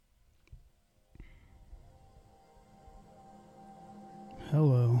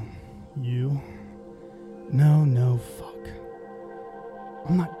Hello, you. No, fuck.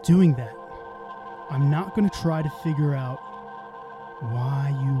 I'm not doing that. I'm not going to try to figure out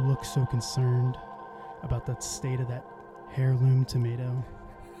why you look so concerned about that state of that heirloom tomato.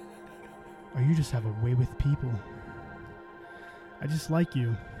 Or you just have a way with people. I just like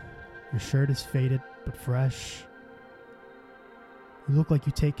you. Your shirt is faded but fresh. You look like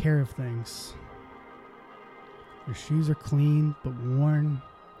you take care of things. Your shoes are clean but worn.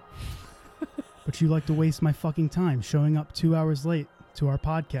 But you like to waste my fucking time showing up 2 hours late to our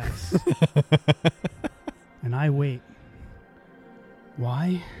podcast. And I wait.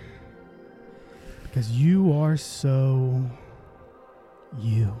 Why? Because you are so...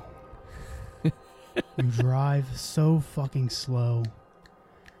 you. You drive so fucking slow.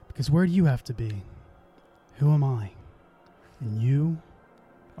 Because where do you have to be? Who am I? And you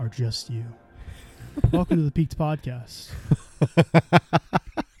are just you. Welcome to the Peaked Podcast.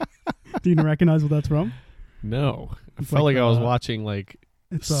 Do you recognize what that's from? No. I felt like I was watching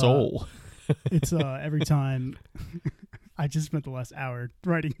Soul. It's every time. I just spent the last hour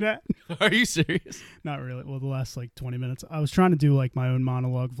writing that. Are you serious? Not really. Well, the last 20 minutes. I was trying to do my own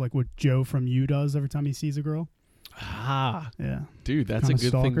monologue of what Joe from You does every time he sees a girl. Ah. Yeah. Dude, that's a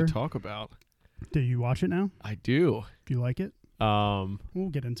good thing to talk about. Do you watch it now? I do. Do you like it? We'll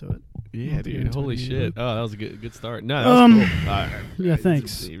get into it. Yeah, dude. Holy shit. Oh, that was a good start. No, that was cool. Yeah,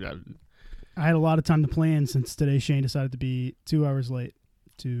 thanks. I had a lot of time to plan since today Shayne decided to be 2 hours late.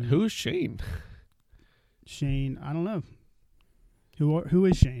 Who's Shayne? Shayne, I don't know. Who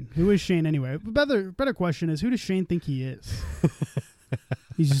is Shayne? Who is Shayne anyway? Better question is, who does Shayne think he is?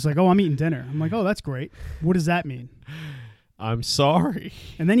 He's just like, oh, I'm eating dinner. I'm like, oh, that's great. What does that mean? I'm sorry.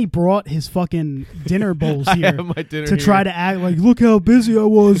 And then he brought his fucking dinner bowls here to try to act like, look how busy I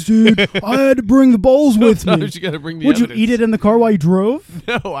was, dude. I had to bring the bowls with me. You gotta bring the Would evidence. you eat it in the car while you drove?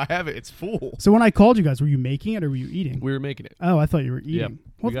 No, I haven't. It's full. So when I called you guys, were you making it or were you eating? We were making it. Oh, I thought you were eating.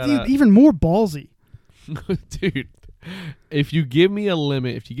 Yep. Well, even more ballsy. Dude, if you give me a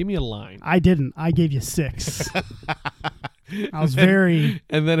limit, if you give me a line. I didn't. I gave you 6. I was very...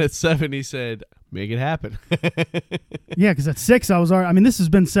 And then at 7, he said, make it happen. Yeah, because at 6, I was already... I mean, this has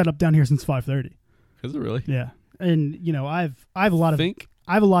been set up down here since 5:30. Is it really? Yeah. And, I have a lot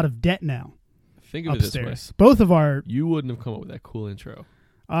of debt now. Think of upstairs. it this way. Both of our... You wouldn't have come up with that cool intro.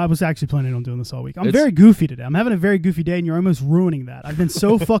 I was actually planning on doing this all week. I'm very goofy today. I'm having a very goofy day, and you're almost ruining that. I've been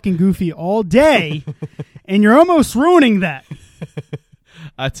so fucking goofy all day, and you're almost ruining that.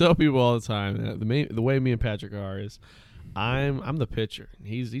 I tell people all the time that the way me and Patrick are is I'm the pitcher.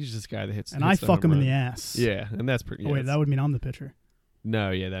 He's just this guy that hits. And I fuck him in the ass. Yeah, and that's pretty. Oh, wait, that would mean I'm the pitcher.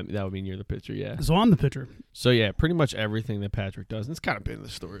 No, yeah, that would mean you're the pitcher. Yeah. So I'm the pitcher. So yeah, pretty much everything that Patrick does, and it's kind of been the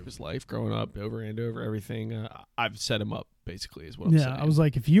story of his life growing up, over and over. Everything I've set him up basically is what I'm saying. Yeah, I was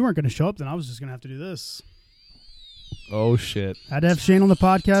like, if you weren't going to show up, then I was just going to have to do this. Oh shit! I had to have Shayne on the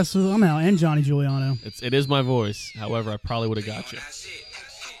podcast somehow, and Johnny Giuliano. It is my voice. However, I probably would have got you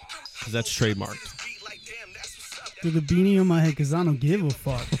because that's trademarked. Do the beanie on my head because I don't give a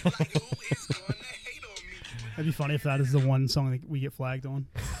fuck. That'd be funny if that is the one song that we get flagged on.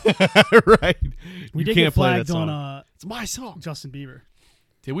 Right. We you did can't get play that flagged song. on it's my song. Justin Bieber.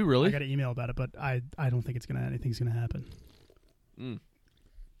 Did we really? I got an email about it, but I don't think anything's gonna happen. Now,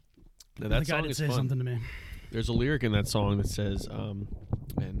 that the guy song did is say fun. something to me. There's a lyric in that song that says,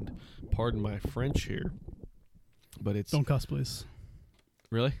 and pardon my French here, but it's... Don't cuss, please.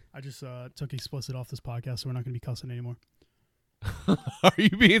 Really? I just took explicit off this podcast, so we're not going to be cussing anymore. Are you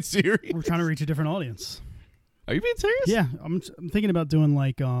being serious? We're trying to reach a different audience. Are you being serious? Yeah, I'm thinking about doing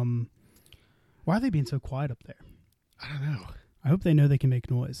why are they being so quiet up there? I don't know. I hope they know they can make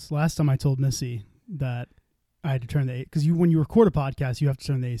noise. Last time I told Missy that I had to turn because when you record a podcast, you have to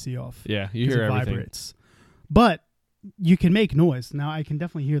turn the AC off. Yeah, you hear it everything. Vibrates. But you can make noise. Now, I can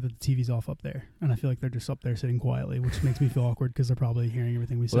definitely hear that the TV's off up there, and I feel like they're just up there sitting quietly, which makes me feel awkward because they're probably hearing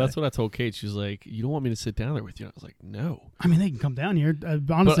everything we say. Well, that's what I told Kate. She's like, you don't want me to sit down there with you? And I was like, no. I mean, they can come down here.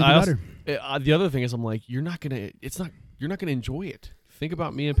 Honestly, better. The other thing is, I'm like, you're not gonna enjoy it. Think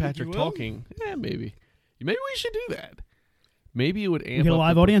about me and Patrick talking. Yeah, maybe we should do that. Maybe it would amp up. You get a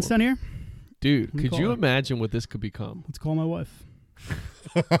live audience down here? Dude, could you imagine what this could become? Let's call my wife.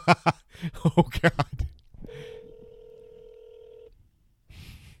 Oh, God.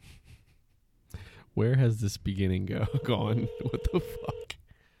 Where has this beginning gone? What the fuck?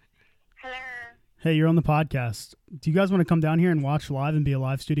 Hello. Hey, you're on the podcast. Do you guys want to come down here and watch live and be a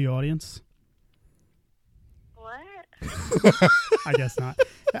live studio audience? What? I guess not.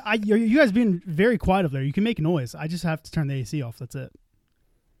 You guys being very quiet up there. You can make noise. I just have to turn the AC off. That's it.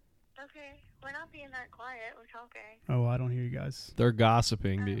 Okay. We're not being that quiet. We're talking. Oh, I don't hear you guys. They're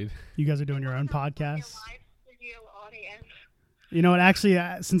gossiping, dude. You guys are doing your own podcast. Live studio audience. You know what? Actually,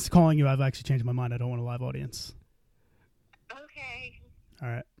 since calling you, I've actually changed my mind. I don't want a live audience. Okay. All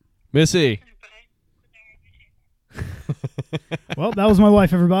right. Missy. Well, that was my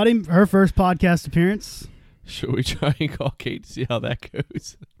wife, everybody. Her first podcast appearance. Should we try and call Kate to see how that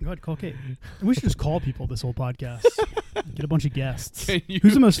goes? Go ahead, call Kate. We should just call people this whole podcast. Get a bunch of guests. Can you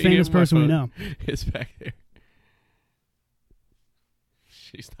Who's the most see famous if my person we phone know? is back there.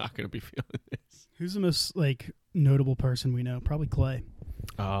 She's not going to be feeling this. Who's the most notable person we know? Probably Clay.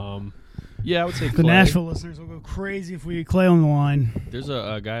 Yeah, I would say The Clay. Nashville listeners will go crazy if we get Clay on the line. There's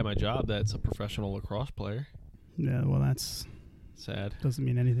a guy at my job that's a professional lacrosse player. Yeah, well, that's Sad. doesn't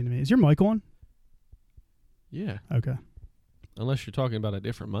mean anything to me. Is your mic on? Yeah. Okay. Unless you're talking about a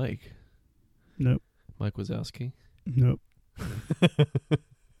different Mike. Nope. Mike Wazowski. Nope.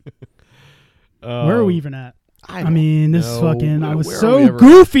 Where are we even at? I mean, this know. fucking. I was Where are we so ever at?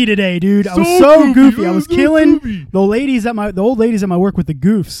 goofy today, dude. I was so goofy. I was killing goofy. the old ladies at my work with the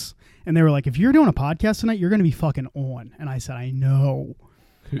goofs, and they were like, "If you're doing a podcast tonight, you're going to be fucking on." And I said, "I know."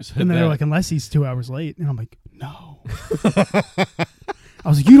 Who said And then that? they're like, "Unless he's 2 hours late," and I'm like, "No." I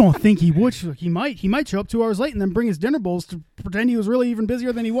was like, "You don't think he would?" She's like, He might show up 2 hours late and then bring his dinner bowls to pretend he was really even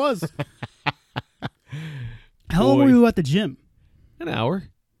busier than he was." How long were Boy. you at the gym? An hour.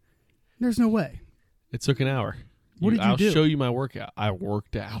 There's no way. It took an hour. What did you I'll do? show you my workout. I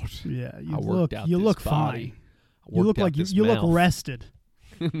worked out. Yeah, I worked out you this look body. fine. I You look worked out like this you look mouth. rested.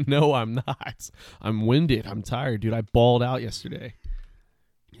 No, I'm not. I'm winded. I'm tired, dude. I balled out yesterday.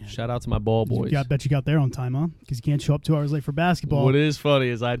 Shout out to my ball boys. Bet you got there on time, huh? Because you can't show up 2 hours late for basketball. What is funny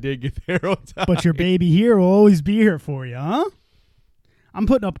is I did get there on time. But your baby here will always be here for you, huh? I'm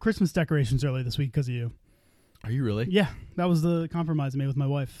putting up Christmas decorations early this week because of you. Are you really? Yeah, that was the compromise I made with my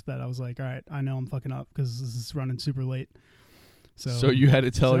wife. That I was like, all right, I know I'm fucking up because this is running super late. So you had to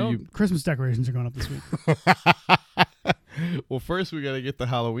tell you. Christmas decorations are going up this week. Well, first we got to get the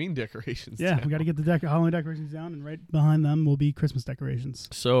Halloween decorations. Yeah, down. we got to get the Halloween decorations down, and right behind them will be Christmas decorations.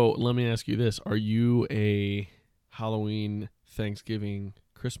 So let me ask you this: are you a Halloween, Thanksgiving,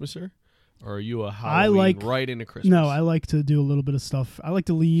 Christmaser, or are you a Halloween right into Christmas? No, I like to do a little bit of stuff. I like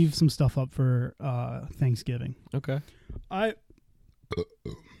to leave some stuff up for Thanksgiving. Okay. I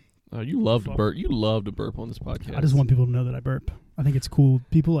You love to burp. You love to burp on this podcast. just want people to know that I burp. I think it's cool.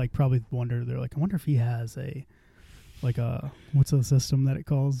 People probably wonder. They're like, I wonder if he has a what's the system that it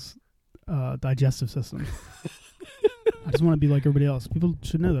calls digestive system. I just want to be like everybody else. People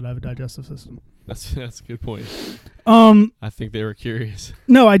should know that I have a digestive system. That's a good point. I think they were curious.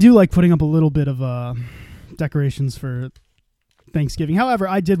 No, I do like putting up a little bit of decorations for Thanksgiving. However,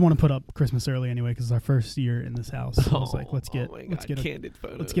 I did want to put up Christmas early anyway because it's our first year in this house. So I was like, let's get candid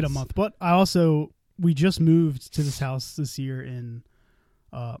photos. let's get a month. But we just moved to this house this year in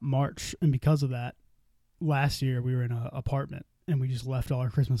March, and because of that, last year we were in an apartment and we just left all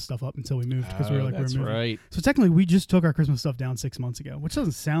our Christmas stuff up until we moved because we were like, that's we're moving. right. So technically, we just took our Christmas stuff down 6 months ago, which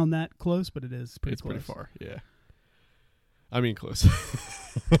doesn't sound that close, but it is. It's close. pretty far. Yeah. I mean, close.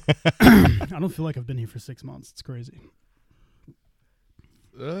 I don't feel like I've been here for 6 months. It's crazy.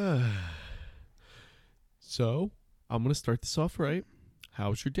 So I'm gonna start this off right.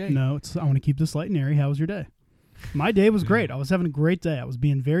 How was your day? No, I want to keep this light and airy. How was your day? My day was great. I was having a great day. I was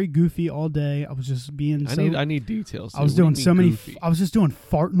being very goofy all day. I was just being. I need details. I was doing so many. I was just doing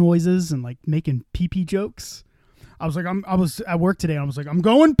fart noises and like making pee pee jokes. I was like, I was at work today and I was like, I'm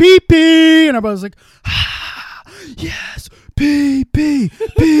going pee pee, and everybody was like, ah, yes, pee pee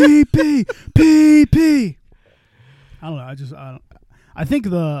pee pee pee pee. I don't know. I think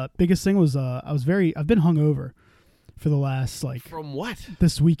the biggest thing was I've been hungover for the last from what?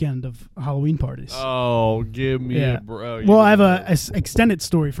 This weekend of Halloween parties. Oh, give me a bro. Well, I have a extended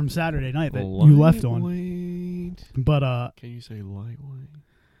story from Saturday night that you left on. But can you say lightweight?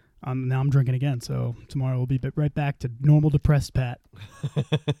 now I'm drinking again, so tomorrow we'll be right back to normal depressed Pat.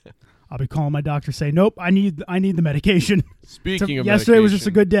 I'll be calling my doctor, say, nope, I need the medication. Speaking of yesterday medication, was just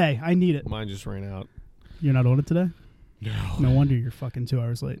a good day. I need it. Mine just ran out. You're not on it today? No. No wonder you're fucking 2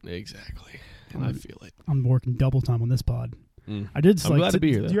 hours late. Exactly. And I feel it. I'm working double time on this pod. I did. I'm glad to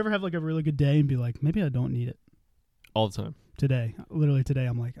be here, Do you ever have like a really good day and be like, maybe I don't need it? All the time. Today, literally today,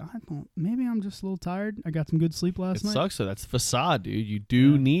 I'm like, maybe I'm just a little tired. I got some good sleep last night. It sucks though. That's the facade, dude. You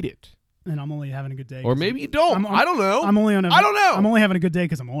do need it. And I'm only having a good day. Or maybe you don't. I don't know. I'm only on I don't know. I'm only having a good day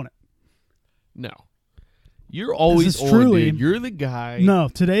because I'm on it. No. You're always on, dude. You're the guy. No,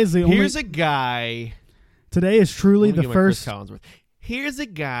 today is the only. Here's a guy. Today is truly the first. Here's a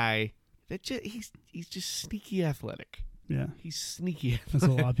guy that he's just sneaky athletic. Yeah. He's sneaky. That's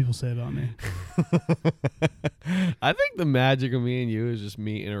what a lot of people say about me. I think the magic of me and you is just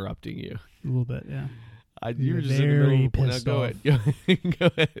me interrupting you. A little bit, yeah. You were You're just in the middle very of a point. Now pissed go off. ahead. Go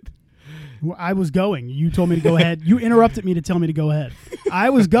ahead. Well, I was going. You told me to go ahead. You interrupted me to tell me to go ahead. I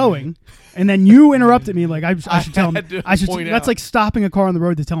was going, and then you interrupted me. Like I should tell him. I should point That's out. like stopping a car on the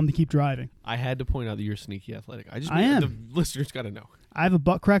road to tell him to keep driving. I had to point out that you're sneaky athletic. I am. The listeners got to know. I have a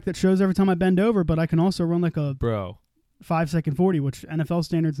butt crack that shows every time I bend over, but I can also run like a Bro. 5-second 40, which NFL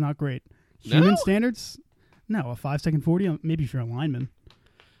standards not great. No? Human standards, no. A 5-second 40, maybe if you're a lineman.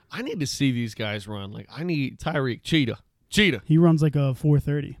 I need to see these guys run. Like I need Tyreek Cheetah. He runs like a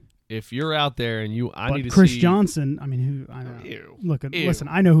 4:30. If you're out there and I But need to Chris see Johnson, I mean, who I don't know. Ew. Listen,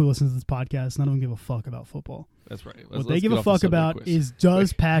 I know who listens to this podcast. None of them give a fuck about football. That's right. What they give get a off the fuck subject about quiz. is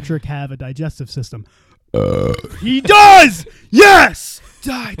does Patrick have a digestive system? He does. Yes,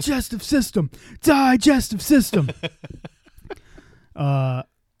 digestive system. Digestive system. See, I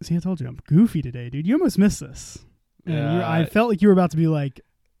told you I'm goofy today, dude. You almost missed this. And I felt like you were about to be like,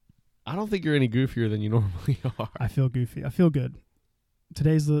 I don't think you're any goofier than you normally are. I feel goofy. I feel good.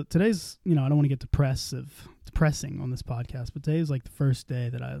 Today's I don't want to get depressing on this podcast, but today is like the first day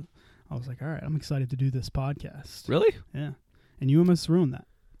that I was like, all right, I'm excited to do this podcast. Really? Yeah. And you almost ruined that.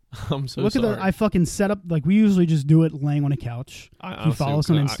 I'm so Look sorry. at I fucking set up, like we usually just do it laying on a couch. I If you follow us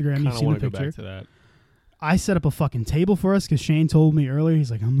on Instagram, you've seen the go picture. back to that. I set up a fucking table for us because Shayne told me earlier,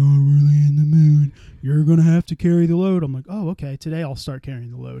 he's like, I'm not really in the mood. You're going to have to carry the load. I'm like, oh, okay. Today I'll start carrying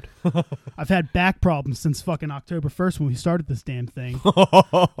the load. I've had back problems since fucking October 1st when we started this damn thing.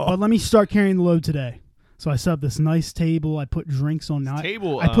 But let me start carrying the load today. So I set up this nice table. I put drinks on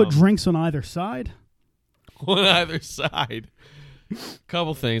I put drinks on either side. On either side.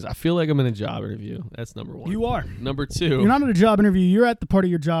 Couple things. I feel like I'm in a job interview. That's number one. You are. Number two. You're not in a job interview. You're at the part of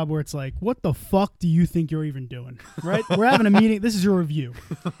your job where it's like, what the fuck do you think you're even doing? Right? We're having a meeting. This is your review.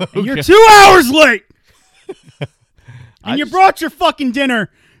 And you're 2 hours late. And you brought your fucking dinner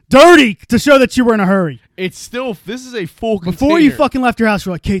dirty to show that you were in a hurry. It's still, this is a full Before you container. fucking left your house,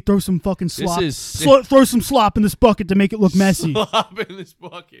 you're like, Kate, throw some fucking slop. is Throw some slop in this bucket to make it look messy. Slop in this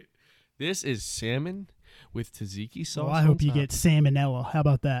bucket. This is salmon with tzatziki sauce. Well, I hope you get salmonella. How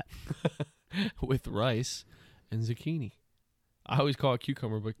about that? with rice and zucchini. I always call it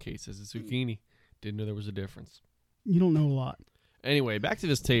cucumber, but Kate says it's zucchini. Didn't know there was a difference. You don't know a lot. Anyway, back to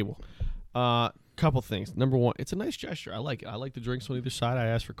this table. Couple things. Number one, it's a nice gesture. I like it. I like the drinks on either side. I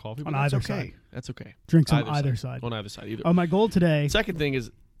asked for coffee. On But that's either okay. side. That's okay. Drinks on either side. On either side, either. Oh, my goal today. Second thing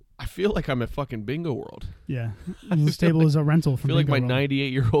is, I feel like I'm at fucking Bingo World. Yeah. This table is a rental I from feel like Bingo my World.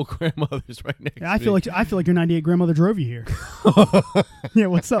 98-year-old grandmother's right next Yeah, I to feel me. like your 98 grandmother drove you here. Yeah,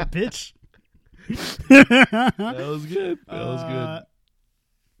 what's up, bitch? That was good. That was good.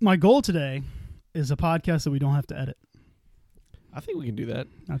 My goal today is a podcast that we don't have to edit. I think we can do that.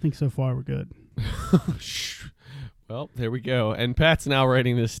 I think so far we're good. Well, there we go. And Pat's now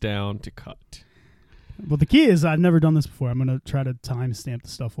writing this down to cut. Well, the key is I've never done this before. I'm going to try to timestamp the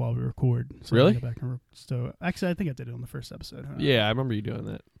stuff while we record. So Really? I can go back and so actually, I think I did it on the first episode. Yeah, I remember you doing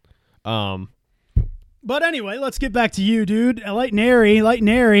that. But anyway, let's get back to you, dude. Light and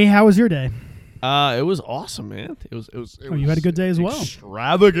airy. How was your day? It was awesome, man. It was. You had a good day as well.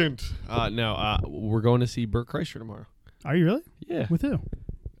 Extravagant. No, we're going to see Bert Kreischer tomorrow. Are you really? Yeah. With who?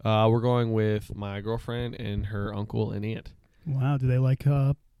 We're going with my girlfriend and her uncle and aunt. Wow. Do they like?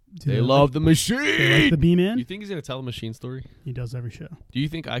 They love the machine. They like the B-Man? You think he's gonna tell the machine story? He does every show. Do you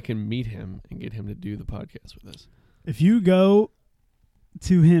think I can meet him and get him to do the podcast with us? If you go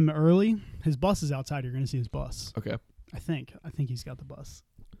to him early, his bus is outside. You're going to see his bus. Okay. I think he's got the bus.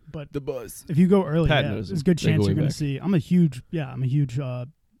 But The buzz. if you go early, Pat yeah, knows there's a him. good They go chance way you're going to back. see. I'm a huge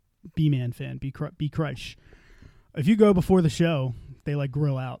B-Man fan. B Crush. If you go before the show, they like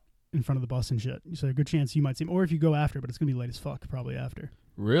grill out in front of the bus and shit. So a good chance you might see him. Or if you go after, but it's going to be late as fuck probably after.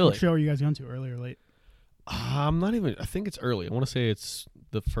 Really? What show are you guys going to, early or late? I'm not even. I think it's early. I want to say it's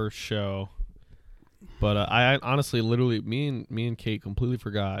the first show, but I honestly, literally, me and Kate completely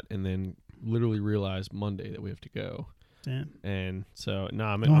forgot, and then literally realized Monday that we have to go. Damn. And so,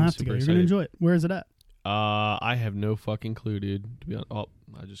 I'm You don't have to super go. You're excited. going to enjoy it. Where is it at? I have no fucking clue, dude. To be honest,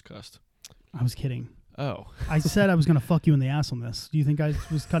 I just cussed. I was kidding. Oh, I said I was going to fuck you in the ass on this. Do you think I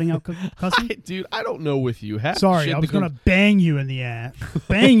was cutting out cussing? dude, I don't know with you. Sorry, I was going to bang you in the ass.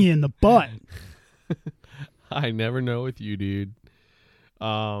 Bang you in the butt. I never know with you, dude.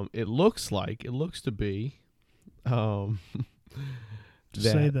 It looks to be. Just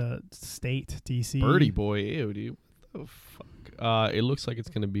say the state, D.C. Birdie boy, ew, dude. What the fuck? It looks like it's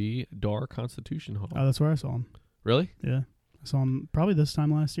going to be Dar Constitution Hall. Oh, that's where I saw him. Really? Yeah. I saw him probably this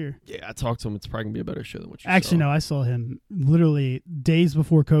time last year. Yeah, I talked to him. It's probably going to be a better show than what you Actually, saw. no, I saw him literally days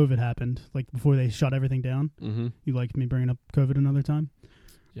before COVID happened, like before they shut everything down. Mm-hmm. You liked me bringing up COVID another time?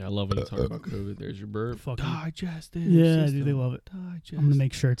 Yeah, I love when you talk about COVID. There's your bird. Fucking- Digestive Yeah, system. dude, they love it. Digestive. I'm going to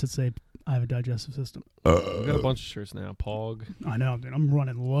make shirts that say I have a digestive system. We got a bunch of shirts now. Pog. I know, dude. I'm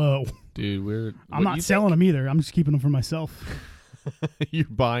running low. Dude, I'm not selling them either. I'm just keeping them for myself. You're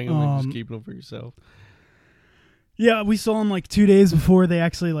buying them and just keeping them for yourself. Yeah, we saw him like 2 days before they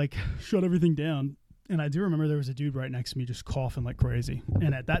actually like shut everything down. And I do remember there was a dude right next to me just coughing like crazy.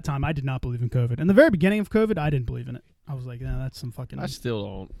 And at that time, I did not believe in COVID. In the very beginning of COVID, I didn't believe in it. I was like, nah, that's some fucking... I still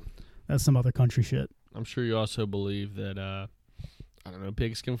don't. That's some other country shit. I'm sure you also believe that, I don't know,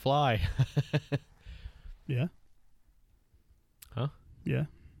 pigs can fly. Yeah. Huh? Yeah.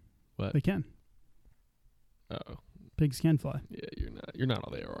 What? They can. Uh-oh. Pigs can fly. Yeah, you're not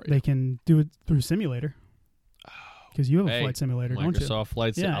all there, are you? They can do it through simulator. Because you have a flight simulator, don't you? Microsoft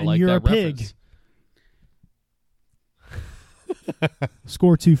Flight Sim. Yeah, I and like you're that a pig. reference.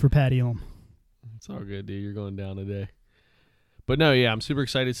 Score 2 for Pat Elam. It's all good, dude. You're going down today. But no, yeah, I'm super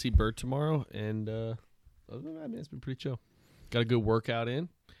excited to see Bert tomorrow. And other than that, man, it's been pretty chill. Got a good workout in.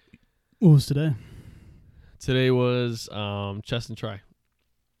 What was today? Today was chest and try.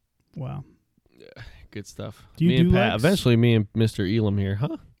 Wow. Yeah, good stuff. Do you me and do Pat, legs? eventually me and Mr. Elam here,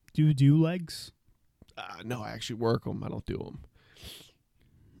 huh? Do you do legs? No, I actually work them. I don't do them.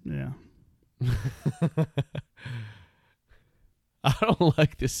 Yeah. I don't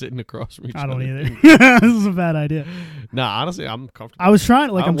like this sitting across from each other. I don't either. This is a bad idea. Nah, honestly, I'm comfortable. I was trying,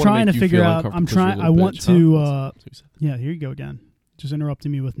 like, I I'm wanna trying make to you figure feel out. uncomfortable I'm 'cause you're a trying. I little want bitch, to. huh? Yeah, here you go again. Just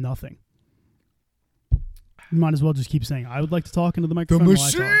interrupting me with nothing. You might as well just keep saying, I would like to talk into the microphone. While I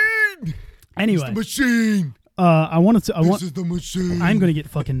talk. Anyway, the machine. I wanted to. This is the machine. I'm gonna get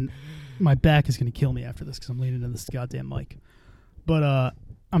fucking. My back is gonna kill me after this because I'm leaning into this goddamn mic. But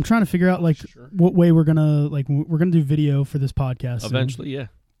I'm trying to figure out like what way we're gonna do video for this podcast. Eventually, yeah.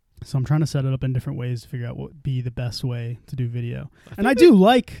 So I'm trying to set it up in different ways to figure out what would be the best way to do video. And I do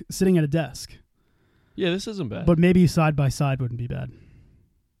like sitting at a desk. Yeah, this isn't bad. But maybe side by side wouldn't be bad.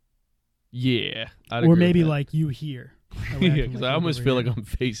 Yeah, I'd Or agree maybe with that. like you here. Yeah, because I almost feel like I'm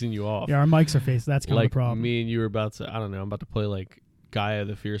facing you off. Yeah, our mics are faced. That's kind like of the problem. me and you are about to. I don't know. I'm about to play like Gaia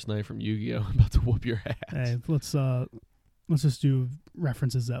the Fierce Knight from Yu-Gi-Oh. I'm about to whoop your ass. Hey, let's just do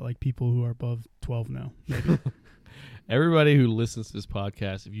references that like people who are above 12 know. Maybe. Everybody who listens to this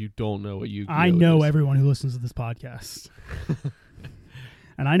podcast, if you don't know what Yu-Gi-Oh I know is, everyone who listens to this podcast.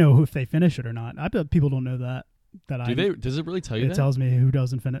 And I know if they finish it or not. I bet people don't know that. Does it really tell you It that? tells me who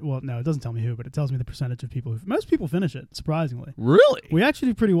doesn't finish. Well, no, it doesn't tell me who, but it tells me the percentage of people most people finish it, surprisingly. Really? We actually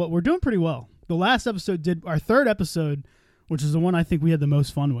do pretty well. We're doing pretty well. The last episode our third episode, which is the one I think we had the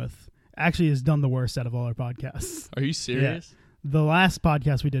most fun with, actually has done the worst out of all our podcasts. Are you serious? Yeah. The last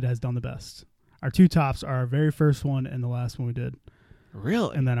podcast we did has done the best. Our two tops are our very first one and the last one we did.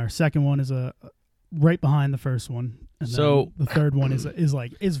 Really? And then our second one is right behind the first one. And So then the third one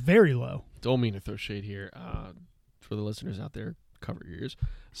is very low. Don't mean to throw shade here. For the listeners out there, cover your ears.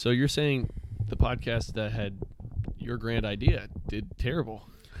 So you're saying the podcast that had your grand idea did terrible?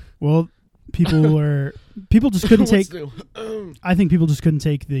 Well, people just couldn't take. What's I think people just couldn't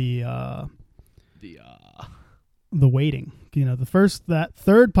take the waiting. You know, that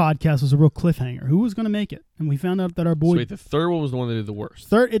third podcast was a real cliffhanger. Who was going to make it? And we found out that our boy. So wait, the third one was the one that did the worst.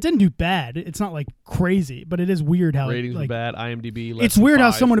 Third, it didn't do bad. It's not like crazy, but it is weird how Ratings were like, bad. IMDb. Less it's than weird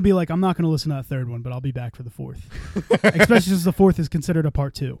how 5. someone would be like, "I'm not going to listen to that third one, but I'll be back for the fourth." Especially since the fourth is considered a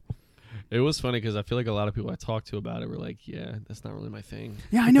part 2. It was funny because I feel like a lot of people I talked to about it were like, "Yeah, that's not really my thing."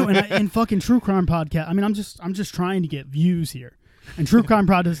 Yeah, I know. And fucking true crime podcast. I mean, I'm just trying to get views here. And true crime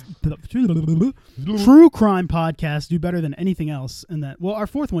podcasts do better than anything else. And that, well, our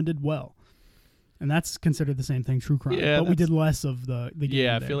fourth one did well, and that's considered the same thing, true crime. Yeah, but we did less of the game.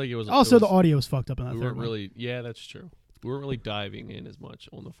 Yeah, I there. feel like it was Also, it was, the audio was fucked up in that we third weren't one. really. Yeah, that's true. We weren't really diving in as much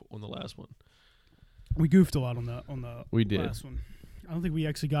on the last one. We goofed a lot on the We did. last one. I don't think we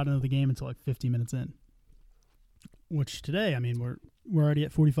actually got into the game until like 50 minutes in. Which today, I mean, we're already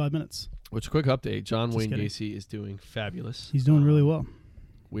at 45 minutes. Which, quick update, John Just Wayne kidding. Gacy is doing fabulous. He's doing really well.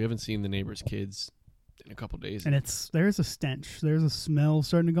 We haven't seen the neighbor's kids in a couple days. And there's a stench. There's a smell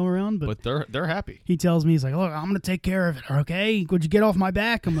starting to go around, but they're happy. he tells me, he's like, "Look, I'm going to take care of it, okay? Would you get off my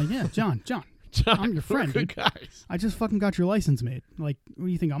back?" I'm like, "Yeah, John, I'm your friend, good dude. guys. I just fucking got your license made. Like, what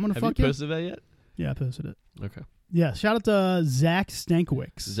do you think? I'm going to Have fuck you you?" posted that yet? Yeah, I posted it. Okay. Yeah, shout out to Zach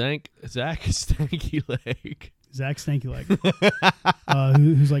Stankiewicz. Zach Stanky Leg. Zach Stanky Leg.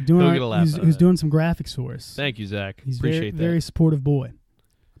 Who's like doing He'll get a laugh out of who's that. doing some graphics for us. Thank you, Zach. He's Appreciate very that. supportive boy.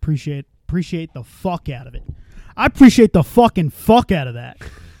 Appreciate the fuck out of it. I appreciate the fucking fuck out of that.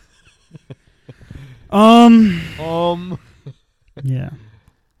 Yeah.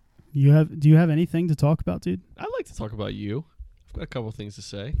 Do you have anything to talk about, dude? I'd like to talk about you. I've got a couple things to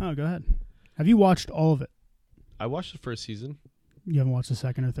say. Oh, go ahead. Have you watched all of it? I watched the first season. You haven't watched the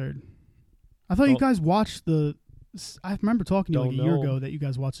second or third? I thought you guys watched the... I remember talking to you like a year ago that you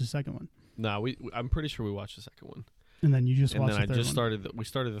guys watched the second one. Nah, I'm pretty sure we watched the second one. And then you just watched the third one. We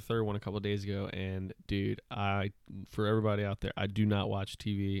started the third one a couple of days ago, and dude, for everybody out there, I do not watch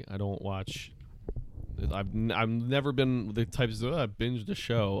TV. I don't watch... I've never been the types of I binged a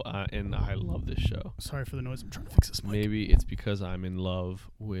show, and I love this show. Sorry for the noise. I'm trying to fix this mic. Maybe it's because I'm in love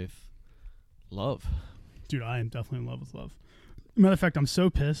with love. Dude, I am definitely in love with love. Matter of fact, I'm so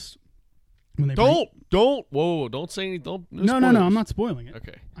pissed when they don't say anything. No, I'm not spoiling it.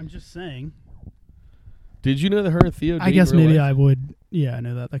 Okay. I'm just saying. Did you know that her and Theo? I guess maybe I would. Yeah, I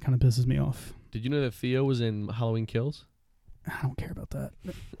know that. That kind of pisses me off. Did you know that Theo was in Halloween Kills? I don't care about that.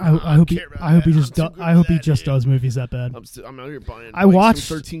 I hope he just does movies that bad. I'm out here buying. I watched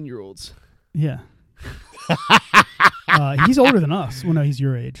 13-year-olds. Yeah. He's older than us. Well, no, he's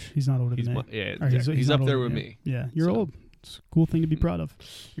your age. He's not older than me. He's up there with me. Yeah, you're old. It's a cool thing to be proud of.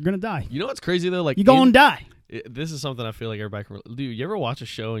 You're gonna die. You know what's crazy though? Like you're gonna die. This is something I feel like everybody can. Dude, you ever watch a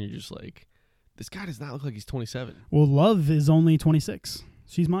show and you're just like, this guy does not look like he's 27. Well, Love is only 26.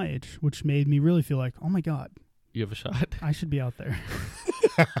 She's my age, which made me really feel like, oh my god. You have a shot? I should be out there.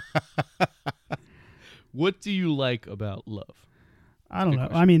 What do you like about Love? I don't know.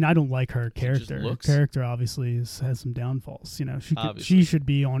 Question. I mean, I don't like her character. Her looks? character obviously has some downfalls. You know, she should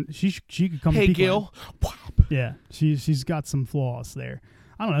be on. She could come. Hey, to Gil. Yeah, she's got some flaws there.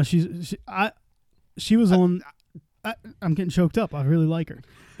 I don't know. She was on. I'm getting choked up. I really like her.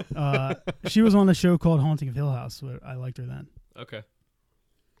 She was on a show called Haunting of Hill House. Where I liked her then. Okay.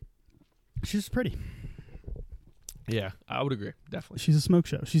 She's pretty. Yeah, I would agree. Definitely. She's a smoke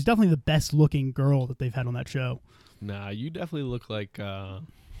show. She's definitely the best looking girl that they've had on that show. Nah, you definitely look like,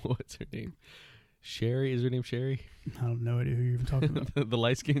 what's her name? Sherry? Is her name Sherry? I don't know who you're even talking about. The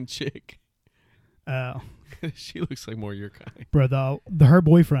light-skinned chick. Oh. She looks like more your kind. Bro, her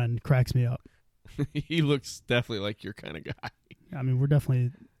boyfriend cracks me up. He looks definitely like your kind of guy. I mean, we're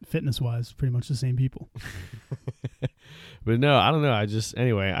definitely, fitness-wise, pretty much the same people. But no, I don't know. I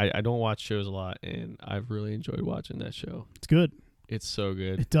don't watch shows a lot, and I've really enjoyed watching that show. It's good. It's so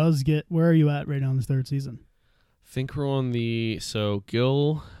good. It does where are you at right now in this third season? Think we're on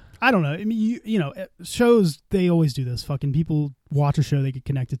Gil. I don't know. I mean, you know, shows, they always do this. Fucking people watch a show, they get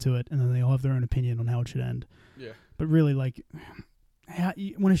connected to it, and then they all have their own opinion on how it should end. Yeah. But really, like,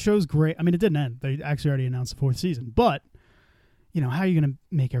 when a show's great, I mean, it didn't end. They actually already announced the fourth season. But, you know, how are you going to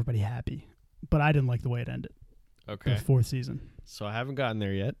make everybody happy? But I didn't like the way it ended. Okay. The fourth season. So I haven't gotten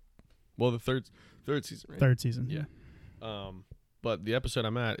there yet. Well, the third season, right? Third season. Yeah. But the episode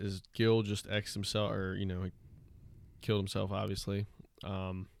I'm at is Gil just X'd himself, or, you know, killed himself, obviously.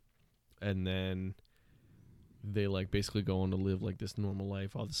 And then they, like, basically go on to live, like, this normal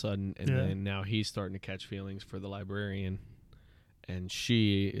life all of a sudden. And then now he's starting to catch feelings for the librarian. And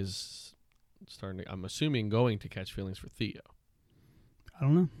she is starting to, I'm assuming, going to catch feelings for Theo. I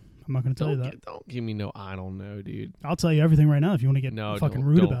don't know. I'm not going to tell you that. Don't give me no, I don't know, dude. I'll tell you everything right now if you want to get fucking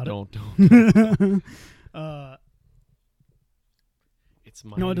rude about it. Don't. It's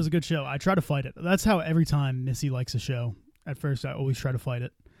my... No, it is a good show. I try to fight it. That's how every time Missy likes a show. At first, I always try to fight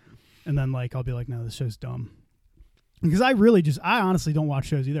it. And then, like, I'll be like, no, this show's dumb. Because I honestly don't watch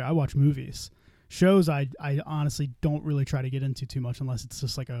shows either. I watch movies. Shows, I honestly don't really try to get into too much unless it's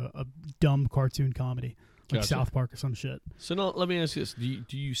just like a dumb cartoon comedy. Like South Park or some shit. So no, let me ask you this: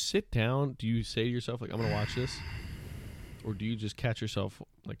 Do you sit down? Do you say to yourself like, "I'm going to watch this," or do you just catch yourself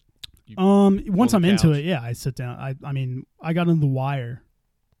like? Once I'm into it, yeah, I sit down. I mean, I got into The Wire,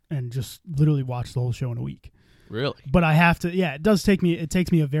 and just literally watched the whole show in a week. Really? But I have to. Yeah, it does take me. It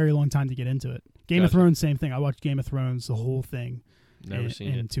takes me a very long time to get into it. Game of Thrones, same thing. I watched Game of Thrones, the whole thing. Never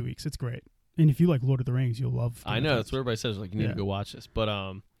seen it in 2 weeks. It's great. And if you like Lord of the Rings, you'll love. I know that's what everybody says. Like, you need to go watch this. But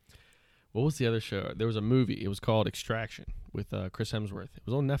what was the other show? There was a movie. It was called Extraction with Chris Hemsworth. It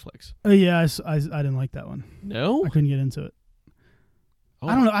was on Netflix. Oh yeah, I didn't like that one. No, I couldn't get into it. Oh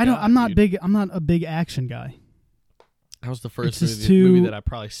I don't know. I'm not big. I'm not a big action guy. That was the first movie that I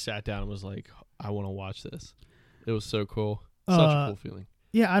probably sat down and was like, I want to watch this. It was so cool. Such a cool feeling.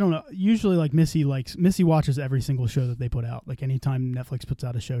 Yeah, I don't know. Usually, like Missy watches every single show that they put out. Like anytime Netflix puts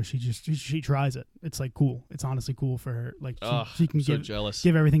out a show, she tries it. It's like cool. It's honestly cool for her. Like she can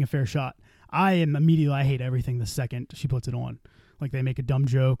give everything a fair shot. I hate everything the second she puts it on. Like they make a dumb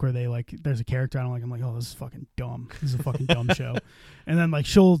joke or there's a character I don't like. I'm like, oh, this is fucking dumb. This is a fucking dumb show. And then like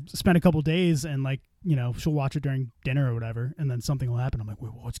she'll spend a couple days and like she'll watch it during dinner or whatever, and then something will happen. I'm like,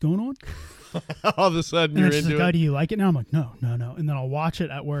 wait, what's going on? All of a sudden, And you're then she's into like, it. oh, do you like it now? I'm like, no. And then I'll watch it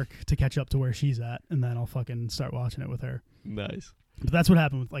at work to catch up to where she's at, and then I'll fucking start watching it with her. Nice. But that's what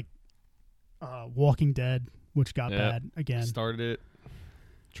happened with, like, Walking Dead, which got bad again. Started it.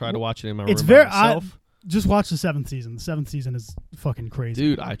 Tried to watch it in my It's room very- by myself. Just watch the 7th season. The 7th season is fucking crazy.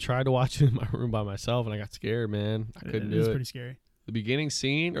 Dude, I tried to watch it in my room by myself, and I got scared, man. I couldn't do It's it. pretty scary. The beginning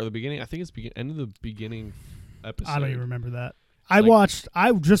scene, or the beginning, I think it's end of the beginning episode. I don't even remember that. Like-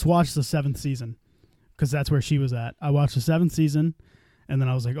 I just watched the 7th season because that's where she was at. I watched the 7th season, and then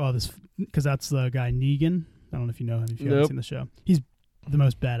I was like, oh, because that's the guy Negan. I don't know if you know him, if you haven't seen the show. He's the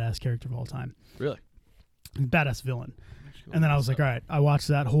most badass character of all time. Really? Badass villain. And then I was like, all right, I watched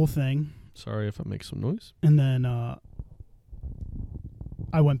that whole thing, Sorry if I make some noise. and then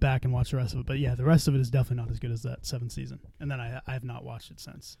I went back and watched the rest of it. But yeah, the rest of it is definitely not as good as that 7th season. And then I have not watched it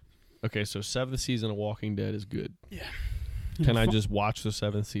since. Okay, so 7th season of Walking Dead is good. Yeah. Can I just watch the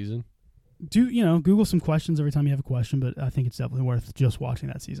 7th season? Google some questions every time you have a question, but I think it's definitely worth just watching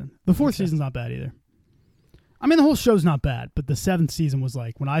that season. The 4th season's not bad either. I mean, the whole show's not bad, but the 7th season was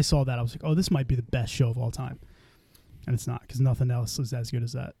like, when I saw that, I was like, oh, this might be the best show of all time. And it's not, because nothing else is as good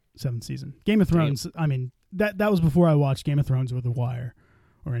as that 7th season. Game of Thrones, I mean, that was before I watched Game of Thrones or The Wire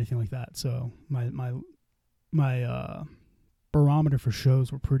or anything like that. So my barometer for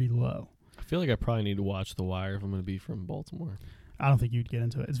shows were pretty low. I feel like I probably need to watch The Wire if I'm going to be from Baltimore. I don't think you'd get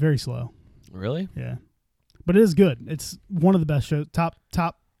into it. It's very slow. Really? Yeah. But it is good. It's one of the best shows, top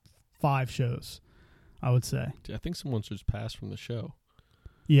 5 shows, I would say. Dude, I think someone just passed from the show.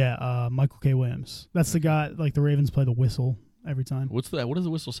 Yeah, Michael K. Williams. That's the guy, like the Ravens play the whistle every time. What's that? What does the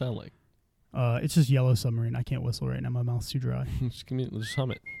whistle sound like? It's just Yellow Submarine. I can't whistle right now. My mouth's too dry. Just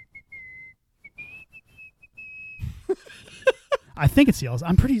hum it. I think it's Yellow.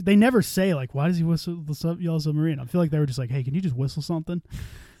 They never say, like, why does he whistle the Yellow Submarine? I feel like they were just like, hey, can you just whistle something?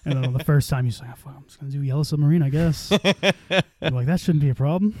 And then on the first time, he's like, oh, fuck, I'm just going to do Yellow Submarine, I guess. I'm like, that shouldn't be a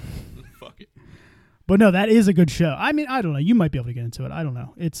problem. Fuck it. But no, that is a good show. I mean, I don't know. You might be able to get into it. I don't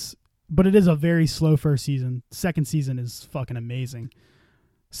know. But it is a very slow first season. Second season is fucking amazing.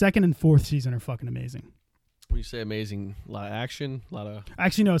 Second and fourth season are fucking amazing. When you say amazing, a lot of action, a lot of...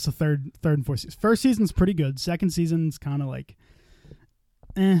 Actually, no, it's the third and fourth season. First season's pretty good. Second season's kind of like,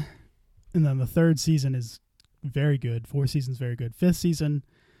 eh. And then the third season is very good. Fourth season's very good. Fifth season...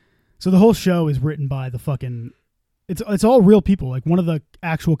 So the whole show is written by the fucking... It's all real people. Like, one of the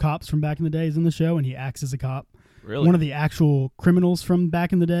actual cops from back in the day is in the show, and he acts as a cop. Really? One of the actual criminals from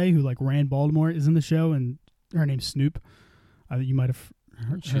back in the day who, like, ran Baltimore is in the show, and her name's Snoop. You might have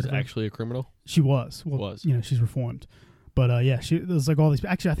heard She's of her. actually a criminal? She was. Well, you know, she's reformed. But, yeah, there's, like, all these...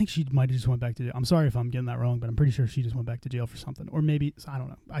 Actually, I think she might have just went back to jail. I'm sorry if I'm getting that wrong, but I'm pretty sure she just went back to jail for something. Or maybe... I don't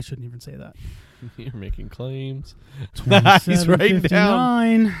know. I shouldn't even say that. You're making claims. 27, He's writing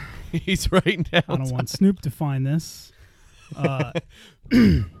 59. down. He's writing down. I don't want Snoop to find this. But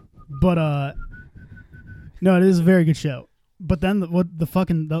no, it is a very good show. But then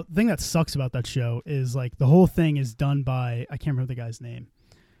the thing that sucks about that show is, like, the whole thing is done by, I can't remember the guy's name,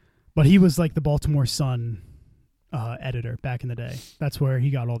 but he was like the Baltimore Sun editor back in the day. That's where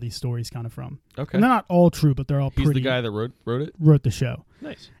he got all these stories kind of from. Okay. And they're not all true, but they're all He's pretty. the guy that wrote it? Wrote the show.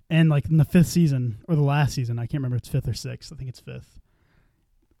 Nice. And, like, in the fifth season, or the last season, I can't remember if it's fifth or sixth. I think it's fifth.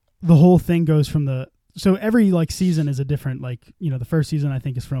 The whole thing goes from so every, like, season is a different, like, you know, the first season I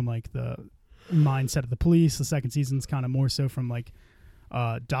think is from, like, the mindset of the police. The second season's kind of more so from, like,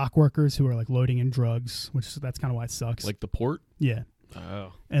 dock workers who are, like, loading in drugs, which that's kind of why it sucks. Like the port? Yeah.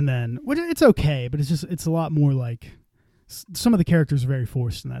 Oh. And then, which it's okay, but it's a lot more, like, some of the characters are very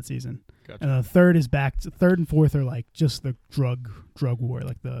forced in that season. Gotcha. And the third and fourth are, like, just the drug war,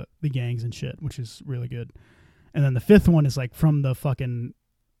 like the gangs and shit, which is really good. And then the fifth one is, like, from the fucking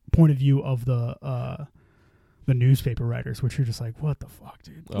point of view of the newspaper writers, which you're just like, what the fuck,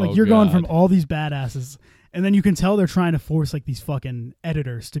 dude? Like, you're going from all these badasses, and then you can tell they're trying to force, like, these fucking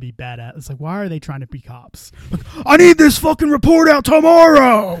editors to be badass. It's like, why are they trying to be cops? Like, I need this fucking report out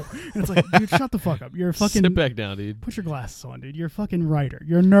tomorrow. And it's like, dude, shut the fuck up. You're a fucking... Sit back down, dude. Put your glasses on, dude. You're a fucking writer.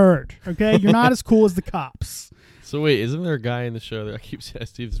 You're a nerd, okay? You're not as cool as the cops. So wait, isn't there a guy in the show that I keep saying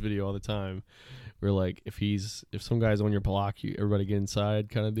Steve this video all the time where, like, if some guy's on your block, everybody get inside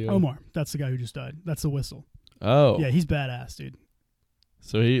kind of deal? Omar. That's the guy who just died. That's the whistle. Oh. Yeah, he's badass, dude.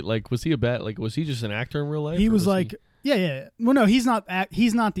 So he, like, was he just an actor in real life? He was like, yeah. Well, no, he's not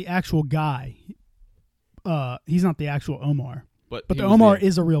the actual guy. He's not the actual Omar. But the Omar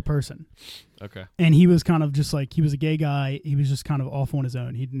is a real person. Okay. And he was kind of just like, he was a gay guy. He was just kind of off on his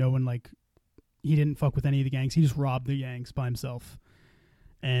own. He didn't fuck with any of the gangs. He just robbed the gangs by himself.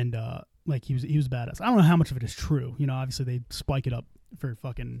 And Like he was badass. I don't know how much of it is true. You know, obviously they spike it up for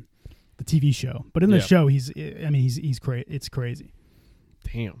fucking the TV show, but in the show he's it's crazy.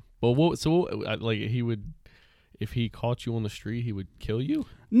 Damn. Well, like he would, if he caught you on the street, he would kill you?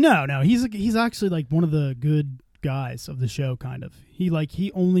 No, he's actually like one of the good guys of the show. Kind of. He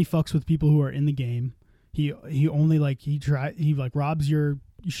only fucks with people who are in the game. He only he robs your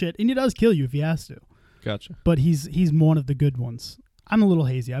shit, and he does kill you if he has to. Gotcha. But he's one of the good ones. I'm a little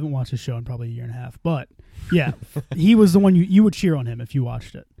hazy. I haven't watched the show in probably a year and a half, but yeah, he was the one you would cheer on him if you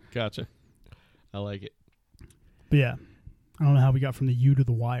watched it. Gotcha. I like it. But yeah, I don't know how we got from the U to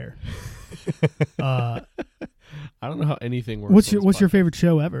the Wire. I don't know how anything works. What's your favorite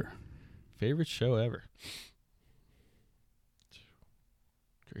show ever? Favorite show ever?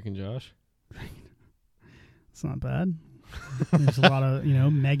 Drake and Josh. It's not bad. There's a lot of,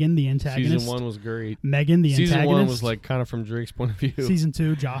 Megan, the antagonist. Season 1 was great. Megan, the antagonist. Season 1 was like kind of from Drake's point of view. Season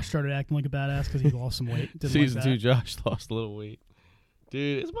 2, Josh started acting like a badass because he lost some weight. Season 2, Josh lost a little weight.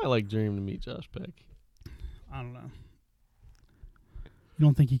 Dude, it's my dream to meet Josh Peck. I don't know. You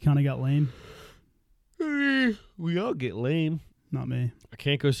don't think he kind of got lame? We all get lame. Not me. I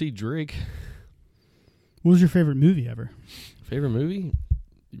can't go see Drake. What was your favorite movie ever? Favorite movie?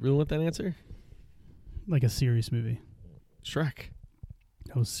 You really want that answer? Like a serious movie. Shrek.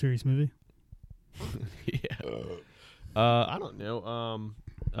 That was a serious movie? Yeah. I don't know.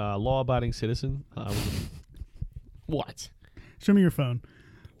 Law-abiding citizen. What? Show me your phone.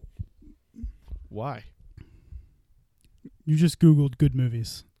 Why? You just Googled good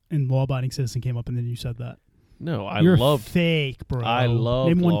movies, and Law-abiding citizen came up, and then you said that. No, You're fake, bro. I love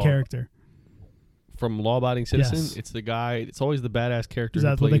Name one character. From Law-abiding citizen, Yes. It's the guy. It's always the badass character. Is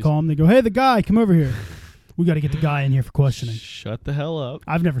that what they call him? They go, "Hey, the guy, come over here. We got to get the guy in here for questioning." Shut the hell up.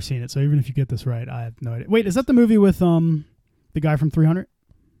 I've never seen it, so even if you get this right, I have no idea. Wait, is that the movie with the guy from 300?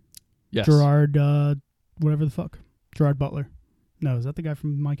 Yes. Gerard, whatever the fuck. Gerard Butler. No, is that the guy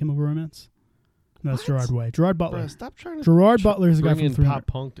from My Chemical Romance? No, that's Gerard Way. Gerard Butler. Bro, stop trying to Gerard Butler is the guy bring from in 300. pop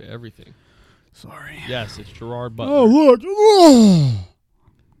punk to everything. Sorry. Yes, it's Gerard Butler. Oh, look.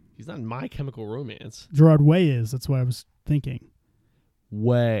 He's not in My Chemical Romance. Gerard Way is. That's what I was thinking.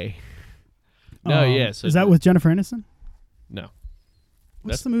 Way. No, yes. Is that with Jennifer Aniston? No.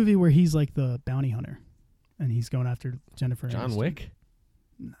 What's the movie where he's like the bounty hunter and he's going after Jennifer Aniston? John Wick?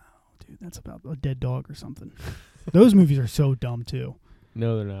 No, dude. That's about a dead dog or something. Those movies are so dumb, too.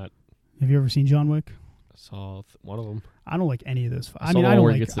 No, they're not. Have you ever seen John Wick? I saw one of them. I don't like any of those. I don't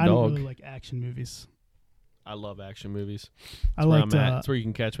really like action movies. I love action movies. I like That's where you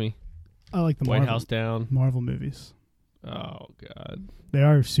can catch me. I like the White House Down. Marvel movies. Oh God, they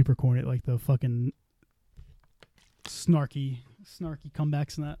are super corny. Like the fucking snarky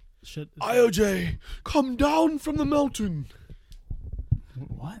comebacks and that shit. IOJ, come down from the mountain.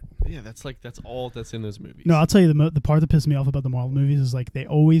 What? Yeah, that's all that's in those movies. No, I'll tell you the part that pissed me off about the Marvel movies is like they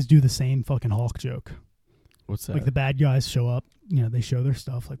always do the same fucking Hulk joke. What's that? Like the bad guys show up, they show their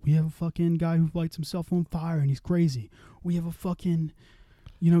stuff. Like we have a fucking guy who lights himself on fire and he's crazy. We have a fucking,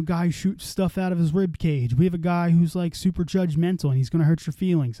 guy who shoots stuff out of his rib cage. We have a guy who's like super judgmental and he's gonna hurt your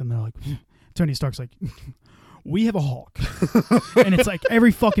feelings. And they're like, Tony Stark's like, we have a Hulk, and it's like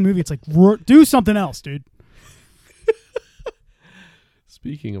every fucking movie. It's like do something else, dude.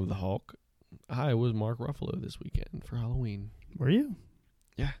 Speaking of the Hulk, I was Mark Ruffalo this weekend for Halloween. Were you?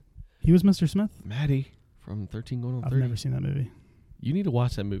 Yeah. He was Mr. Smith? Maddie from 13 Going on 30. I've never seen that movie. You need to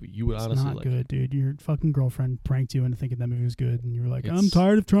watch that movie. You would honestly like it. It's not good, dude. Your fucking girlfriend pranked you into thinking that movie was good, and you were like, It's- I'm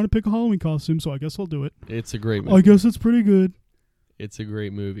tired of trying to pick a Halloween costume, so I guess I'll do it. It's a great movie. I guess it's pretty good. It's a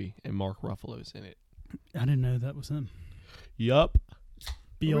great movie, and Mark Ruffalo's in it. I didn't know that was him. Yup.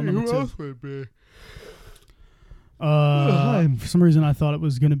 BL number 2. For some reason, I thought it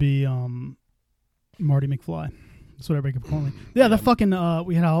was going to be Marty McFly. That's what everybody kept calling me. Yeah, that fucking,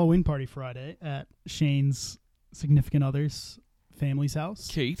 we had a Halloween party Friday at Shayne's significant other's family's house.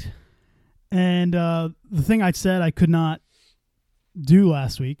 Kate. And the thing I said I could not do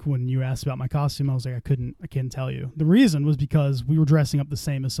last week when you asked about my costume, I was like, I can't tell you. The reason was because we were dressing up the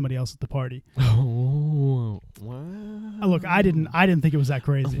same as somebody else at the party. Oh, wow. Look, I didn't think it was that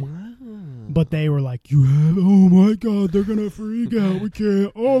crazy. Wow. But they were like, oh my God, they're going to freak out. We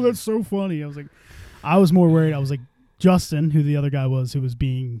can't. Oh, that's so funny. I was more worried. I was like, Justin, who the other guy was, who was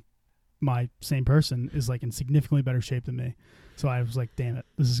being my same person, is like in significantly better shape than me. So I was like, damn it.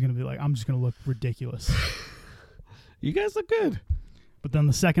 This is going to be like, I'm just going to look ridiculous. You guys look good. But then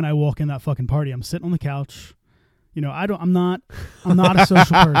the second I walk in that fucking party, I'm sitting on the couch. I'm not a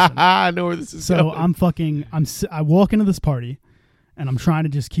social person. I know where this is going. So I walk into this party and I'm trying to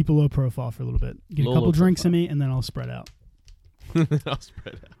just keep a low profile for a little bit. Get a couple drinks in me and then I'll spread out. I'll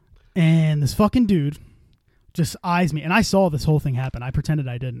spread out. And this fucking dude just eyes me, and I saw this whole thing happen. I pretended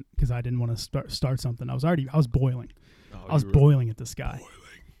I didn't because I didn't want to start something. I was boiling. I was boiling at this guy.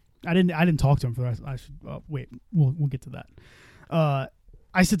 I didn't talk to him for the rest. Wait, we'll get to that.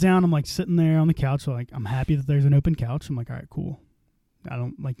 I sit down. I'm like sitting there on the couch. So like I'm happy that there's an open couch. I'm like, all right, cool. I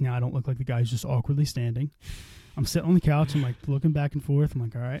don't look like the guy who's just awkwardly standing. I'm sitting on the couch. I'm like looking back and forth. I'm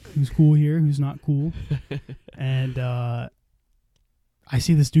like, all right, who's cool here? Who's not cool? And I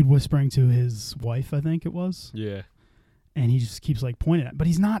see this dude whispering to his wife, I think it was. Yeah. And he just keeps like pointing at it. But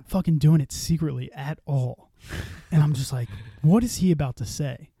he's not fucking doing it secretly at all. And I'm just like, what is he about to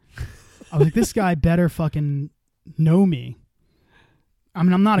say? I was like, this guy better fucking know me. I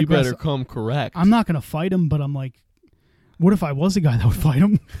mean, I'm not aggressive. You better come correct. I'm not going to fight him, but I'm like, what if I was a guy that would fight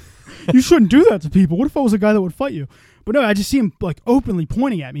him? You shouldn't do that to people. What if I was a guy that would fight you? But no, I just see him like openly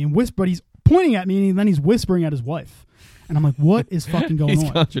pointing at me and whisper, but he's pointing at me and then he's whispering at his wife. And I'm like, what is fucking going on?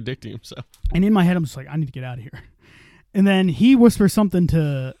 He's contradicting himself. And in my head, I'm just like, I need to get out of here. And then he whispers something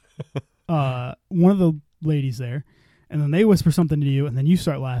to one of the ladies there. And then they whisper something to you. And then you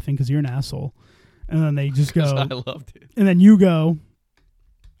start laughing because you're an asshole. And then they just go. I loved it. And then you go.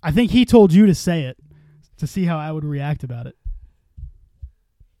 I think he told you to say it to see how I would react about it.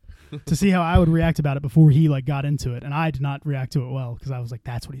 To see how I would react about it before he like got into it. And I did not react to it well because I was like,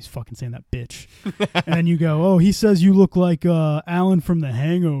 that's what he's fucking saying, that bitch. And then you go, oh, he says you look like Alan from The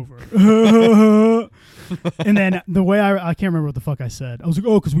Hangover. And then the way I can't remember what the fuck I said. I was like,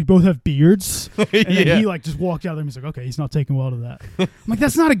 oh, because we both have beards. And then he like just walked out there and he's like, okay, he's not taking well to that. I'm like,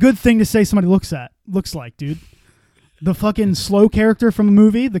 that's not a good thing to say somebody looks like, dude. The fucking slow character from the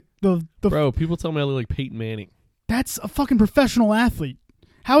movie. The Bro, people tell me I look like Peyton Manning. That's a fucking professional athlete.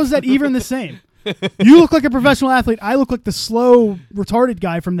 How is that even the same? You look like a professional athlete. I look like the slow, retarded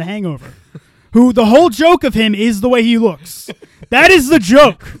guy from The Hangover, who the whole joke of him is the way he looks. That is the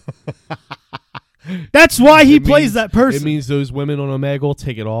joke. That's why he plays that person. It means those women on Omegle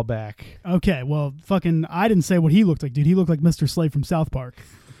take it all back. Okay, well, fucking, I didn't say what he looked like, dude. He looked like Mr. Slave from South Park.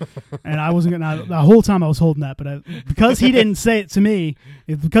 And I wasn't going to, the whole time I was holding that, but because he didn't say it to me,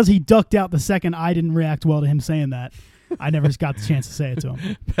 because he ducked out the second I didn't react well to him saying that, I never got the chance to say it to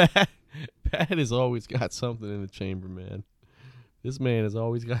him. Pat has always got something in the chamber, man. This man has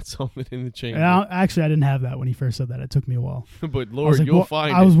always got something in the chamber. Actually, I didn't have that when he first said that. It took me a while. But Lord, like, you'll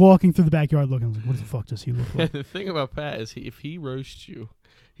find it. I was walking through the backyard looking. I was like, what the fuck does he look like? The thing about Pat is if he roasts you,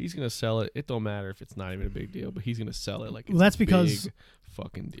 he's going to sell it. It don't matter if it's not even a big deal, but he's going to sell it like it's that's a because big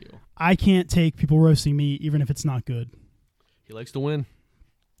fucking deal. I can't take people roasting me even if it's not good. He likes to win.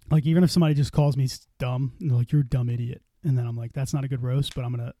 Like, even if somebody just calls me dumb, and they're like, you're a dumb idiot. And then I'm like, that's not a good roast, but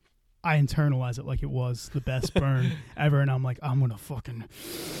I internalize it like it was the best burn ever. And I'm like, I'm going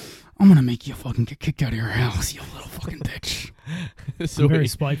to make you fucking get kicked out of your house, you little fucking bitch. So I'm very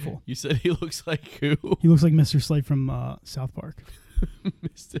spiteful. You said he looks like who? He looks like Mr. Slave from South Park.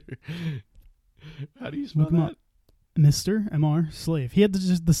 Mr. How do you spell that? Mr. M.R. Slave. He had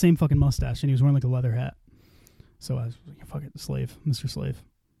just the same fucking mustache, and he was wearing like a leather hat. So I was like, fuck it, Slave. Mr. Slave.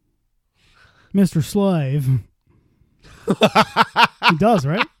 Mr. Slave. He does,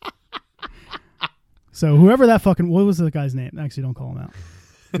 right? So whoever that fucking, what was the guy's name? Actually, don't call him out.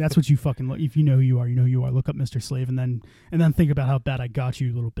 That's what you fucking look. If you know who you are, you know who you are. Look up Mr. Slave, and then think about how bad I got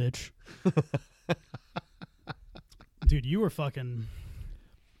you, little bitch. Dude, you were fucking.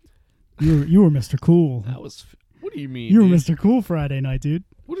 You were Mr. Cool. That was. What do you mean? You were Mr. Cool Friday night, dude.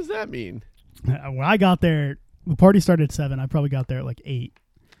 What does that mean? When I got there, the party started at 7. I probably got there at like 8,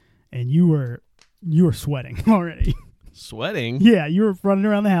 and you were sweating already. Sweating? Yeah, you were running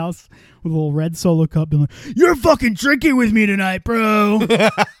around the house with a little red Solo cup being like, you're fucking drinking with me tonight, bro.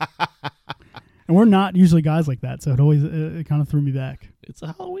 And we're not usually guys like that, so it kind of threw me back. It's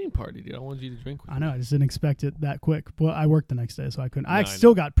a Halloween party, dude. I wanted you to drink with me. I know, I just didn't expect it that quick. Well, I worked the next day, so I couldn't. I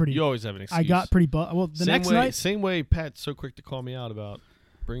still got pretty... You always have an excuse. I got pretty... Well, the next night... Same way Pat's so quick to call me out about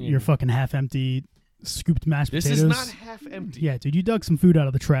bringing... Your fucking half-empty scooped mashed potatoes. This is not half-empty. Yeah, dude, you dug some food out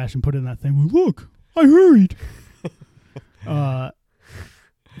of the trash and put it in that thing. Look, I hurried.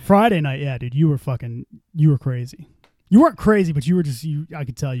 Friday night, yeah, dude, you were crazy. You weren't crazy, but you were just, I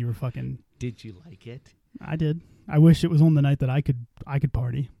could tell you were fucking. Did you like it? I did. I wish it was on the night that I could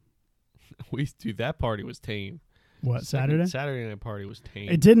party. Dude, that party was tame. What, Saturday? Saturday night party was tame.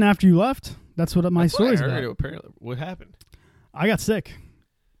 It didn't after you left. That's what my story's about. Apparently, what happened? I got sick.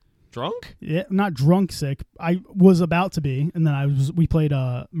 Drunk? Yeah, not drunk sick. I was about to be, and then we played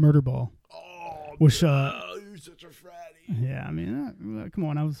murder ball. Oh, which you're such a fratty. Yeah, I mean, come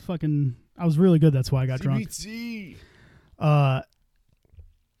on, I was really good. That's why I got drunk.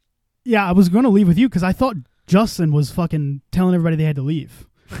 Yeah, I was going to leave with you because I thought Justin was fucking telling everybody they had to leave.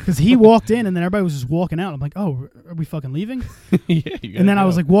 Because he walked in and then everybody was just walking out. I'm like, oh, are we fucking leaving? Yeah. And then I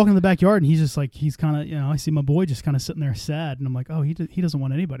was like walking in the backyard and he's just like, he's kind of, you know, I see my boy just kind of sitting there sad. And I'm like, oh, he doesn't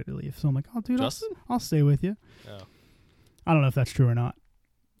want anybody to leave. So I'm like, oh, dude, Justin? I'll stay with you. Oh. I don't know if that's true or not.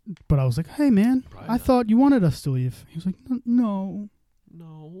 But I was like, hey, man, Probably I not. thought you wanted us to leave. He was like, no,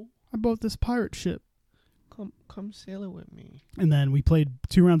 No. I bought this pirate ship. Come sail it with me. And then we played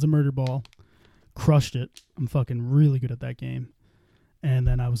 2 rounds of murder ball, crushed it. I'm fucking really good at that game. And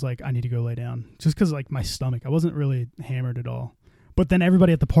then I was like, I need to go lay down. Just because, like, my stomach, I wasn't really hammered at all. But then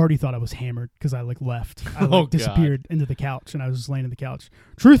everybody at the party thought I was hammered because I, like, left. I, like, Oh, God. disappeared into the couch, and I was just laying in the couch.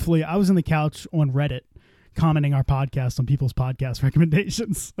 Truthfully, I was in the couch on Reddit commenting our podcast on people's podcast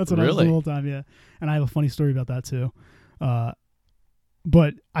recommendations. That's what I was doing the whole time, yeah. And I have a funny story about that, too.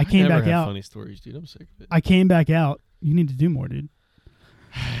 But I came never back have out. Funny stories, dude. I'm sick of it. I came back out. You need to do more, dude.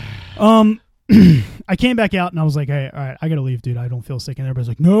 I came back out and I was like, hey, all right, I got to leave, dude. I don't feel sick. And everybody's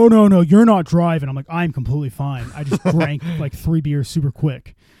like, no, you're not driving. I'm like, I'm completely fine. I just drank like 3 beers super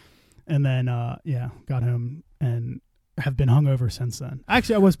quick. And then, got home and have been hungover since then.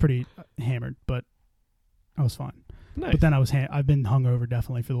 Actually, I was pretty hammered, but I was fine. Nice. But then I've been hungover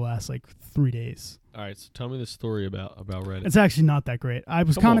definitely for the last like 3 days. All right, so tell me the story about Reddit. It's actually not that great. I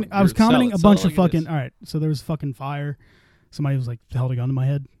was Come on, commenting a sell bunch it of like it fucking, is. all right, so there was fucking fire. Somebody was like held a gun to my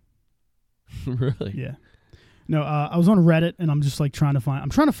head. Really? Yeah. No, I was on Reddit and I'm just like trying to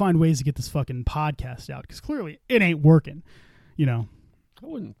find ways to get this fucking podcast out because clearly it ain't working. You know, I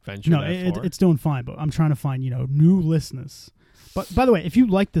wouldn't venture no, that far. it's doing fine, but I'm trying to find, new listeners. But by the way, if you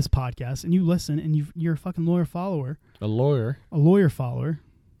like this podcast and you listen and you're a fucking lawyer follower, A lawyer.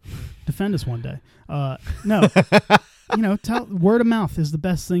 defend us one day. No, tell word of mouth is the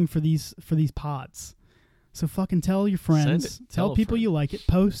best thing for these pods. So fucking tell your friends, tell a people friend. you like it,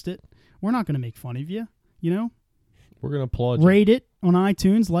 post it. We're not going to make fun of you, We're gonna applaud you. Rate it on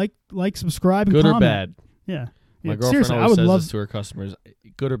iTunes, like, subscribe, and Good comment. or bad. Yeah. My Yeah, girlfriend seriously, I always would says love. this to her customers.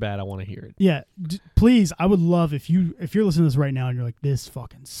 Good or bad, I want to hear it. Yeah, please, I would love if you're listening to this right now and you're like, this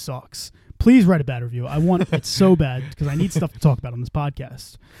fucking sucks. Please write a bad review. I want it so bad because I need stuff to talk about on this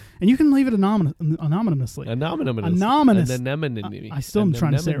podcast. And you can leave it anonymously. Anonymous. I still am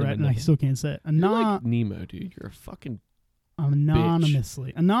trying to say it right, and I still can't say it. You're like Nemo, dude. You're a fucking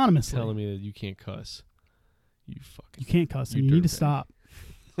Anonymously. telling me that you can't cuss. You can't cuss, and you you need to dirtbag. stop.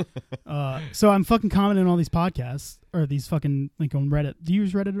 So I'm fucking commenting on all these podcasts or these fucking like on Reddit. Do you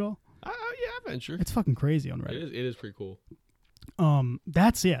use Reddit at all? Yeah, I venture. It's fucking crazy on Reddit. It is pretty cool.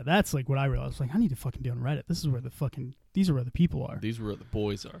 That's like what I realized. Like I need to fucking be on Reddit. These are where the people are. These are where the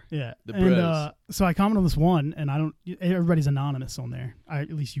boys are. Yeah. The and bros. so I comment on this one and everybody's anonymous on there.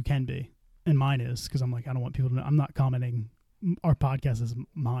 At least you can be. And mine is because I'm like, I don't want people to know. I'm not commenting our podcast is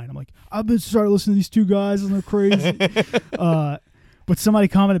mine. I'm like, I've been started listening to these 2 guys and they're crazy. But somebody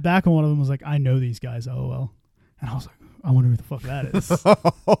commented back on one of them was like, I know these guys, LOL. And I was like, I wonder who the fuck that is.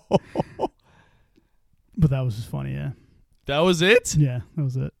 But that was just funny, yeah. That was it? Yeah, that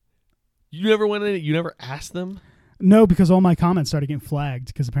was it. You never went in it? You never asked them? No, because all my comments started getting flagged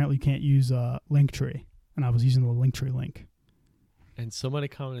because apparently you can't use Linktree. And I was using the Linktree link. And somebody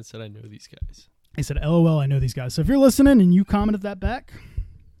commented and said, I know these guys. I said, LOL, I know these guys. So if you're listening and you commented that back,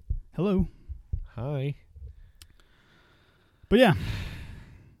 hello. Hi. But yeah.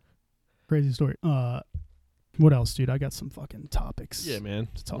 Crazy story. What else, dude? I got some fucking topics. Yeah, man.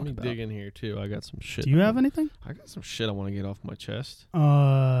 To talk Let me about. dig in here, too. I got some shit. Do you have anything? I got some shit I want to get off my chest.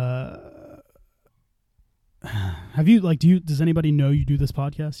 Have you, does anybody know you do this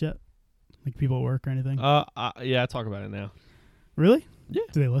podcast yet? Like people at work or anything? Yeah, I talk about it now. Really? Yeah.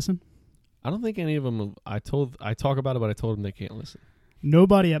 Do they listen? I don't think any of them. I talk about it, but I told them they can't listen.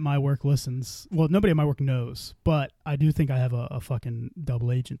 Nobody at my work listens. Well, nobody at my work knows, but I do think I have a fucking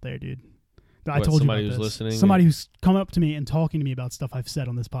double agent there, dude. I What, told you somebody about who's this. listening Somebody who's come up to me and talking to me about stuff I've said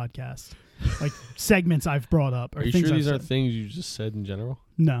on this podcast, like segments I've brought up. Or Are you things sure I've these aren't said. things you just said in general?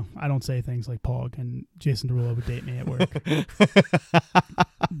 No, I don't say things like Pog and Jason Derulo would date me at work.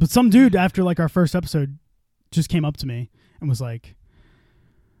 But some dude after like our first episode just came up to me and was like,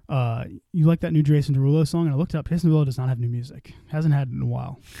 you like that new Jason Derulo song? And I looked up. Jason Derulo does not have new music. Hasn't had it in a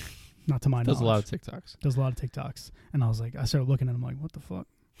while. Not to my knowledge. Does a lot of TikToks. Does a lot of TikToks. And I was like, I started looking at him like, what the fuck?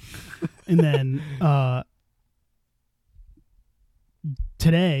 And then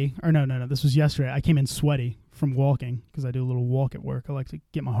today, or no, this was yesterday. I came in sweaty from walking because I do a little walk at work. I like to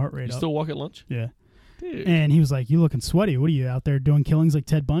get my heart rate You up. still walk at lunch? Yeah. Dude. And he was like, you looking sweaty. What are you out there doing killings like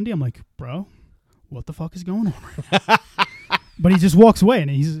Ted Bundy? I'm like, bro, what the fuck is going on right now? But he just walks away, and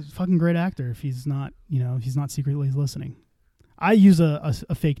he's a fucking great actor if he's not, if he's not secretly listening. I use a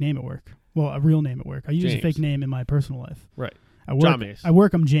fake name at work. Well, a real name at work. I use a James. fake name in my personal life. Right. James. At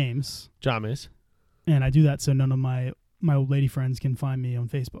work, I'm James, James. and I do that so none of my old lady friends can find me on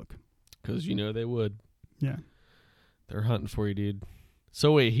Facebook. Because you know they would. Yeah. They're hunting for you, dude.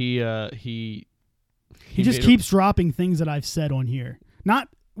 So wait, he just keeps dropping things that I've said on here. Not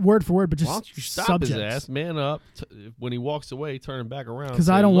word for word, but just why don't you stop subjects. his ass, man up. When he walks away, turn him back around. Because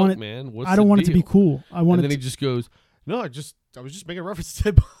I don't want it, man. What's I don't the want it to be deal?" cool. I want And it. then he just goes, "No, I was just making a reference to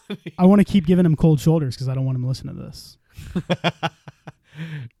Ted Bundy." I want to keep giving him cold shoulders because I don't want him to listen to this.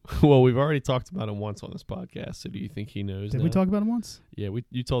 Well, we've already talked about him once on this podcast. So do you think he knows? Did we talk about him once? Yeah,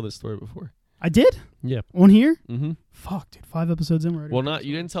 you told this story before. I did? Yeah. On here? Mm-hmm. Fuck, dude. 5 episodes in already. Well,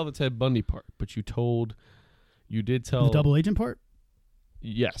 you didn't tell the Ted Bundy part, but you did tell the double agent part?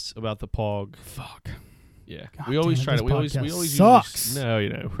 Yes, about the Pog. Fuck. Yeah, God we always damn it, try to. We this always podcast sucks. No,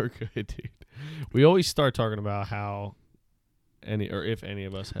 we're good, dude. We always start talking about how if any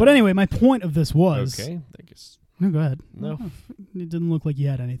of us. Have. But anyway, my point of this was. Okay, I guess. No, go ahead. No. It didn't look like you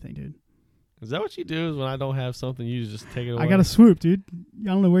had anything, dude. Is that what you do? Is when I don't have something, you just take it away? I got to swoop, dude. I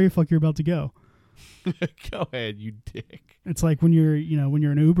don't know where the fuck you're about to go. Go ahead, you dick. It's like when you're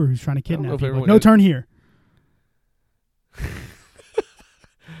an Uber who's trying to I don't know kidnap if people. everyone No, has- turn here.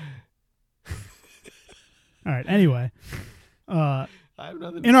 All right. Anyway, I have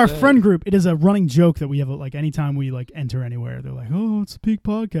nothing. in to our say. friend group, it is a running joke that we have. Like anytime we like enter anywhere, they're like, "Oh, it's a peak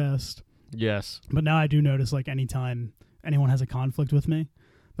podcast." Yes. But now I do notice, like, anytime anyone has a conflict with me,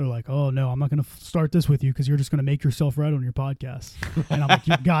 they're like, "Oh no, I'm not going to start this with you because you're just going to make yourself right on your podcast." And I'm like,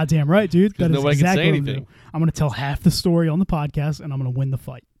 "You're goddamn right, dude. That is nobody can exactly say what I'm anything. doing. I'm going to tell half the story on the podcast, and I'm going to win the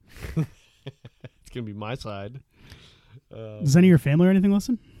fight." It's gonna be my side. Does any of your family or anything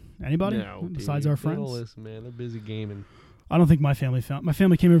listen? Anybody No, besides dude. our They friends? don't listen, man. They're busy gaming. I don't think my family found. My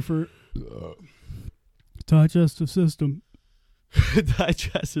family came in for digestive system.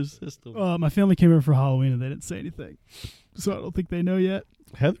 Digestive system. My family came in for Halloween and they didn't say anything, so I don't think they know yet.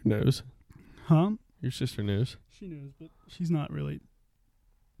 Heather knows. Huh? Your sister knows. She knows, but she's not really.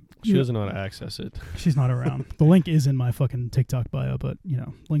 She doesn't know how to access it. She's not around. The link is in my fucking TikTok bio, but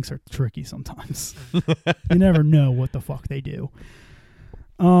links are tricky sometimes. You never know what the fuck they do.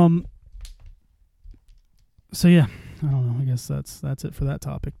 So yeah, I don't know. I guess that's it for that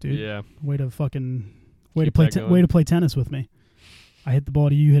topic, dude. Yeah. Way to Keep play that going. way to play tennis with me. I hit the ball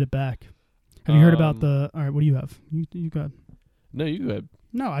to you, hit it back. Have you heard about the? All right, what do you have? You got? No, you go ahead.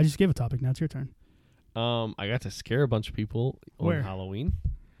 No, I just gave a topic. Now it's your turn. I got to scare a bunch of people Where? on Halloween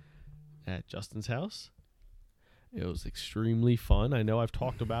at Justin's house. It was extremely fun. I know I've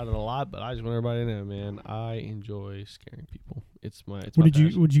talked about it a lot, but I just want everybody to know, man, I enjoy scaring people. It's my What did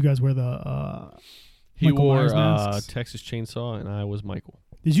passion. you guys wear the? He Michael wore Myers masks? Texas Chainsaw, and I was Michael.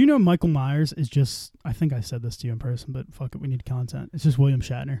 Did you know Michael Myers is just? I think I said this to you in person, but fuck it, we need content. It's just William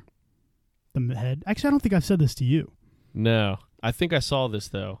Shatner, the head. Actually, I don't think I've said this to you. No, I think I saw this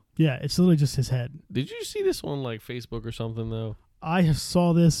though. Yeah, it's literally just his head. Did you see this on like Facebook or something though? I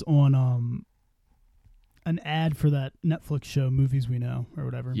saw this on an ad for that Netflix show, Movies We Know, or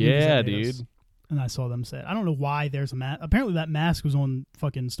whatever. Movies Yeah, That Made Us. dude. And I saw them say it. I don't know why there's a mask. Apparently that mask was on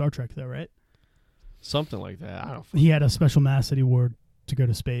fucking Star Trek, though, right? Something like that. I don't. He had a special mask that he wore to go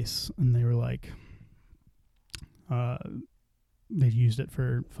to space, and they were like, they used it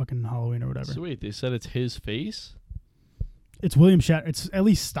for fucking Halloween or whatever. Sweet. They said it's his face. It's William Shatner. It's at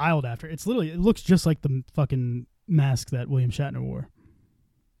least styled after. It's literally, it looks just like the fucking mask that William Shatner wore.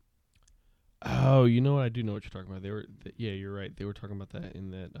 Oh, you know what? I do know what you're talking about. They were, yeah, you're right. They were talking about that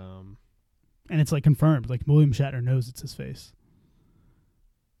in that. And it's like confirmed. Like William Shatner knows it's his face.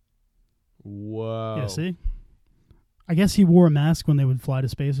 Whoa. Yeah, see? I guess he wore a mask when they would fly to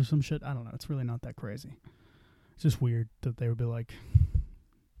space or some shit. I don't know. It's really not that crazy. It's just weird that they would be like,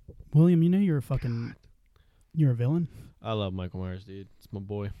 William, you know you're a fucking, you're a villain. I love Michael Myers, dude. It's my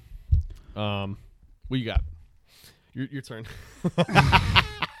boy. What you got? Your turn.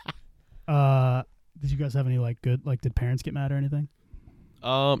 Did you guys have any did parents get mad or anything?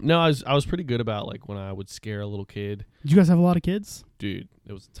 No, I was pretty good about like when I would scare a little kid. Did you guys have a lot of kids? Dude,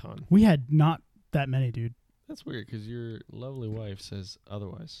 it was a ton. We had not that many, dude. That's weird because your lovely wife says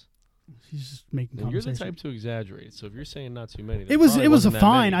otherwise. She's just making And you're the conversation. type to exaggerate. So if you're saying not too many, It was a wasn't that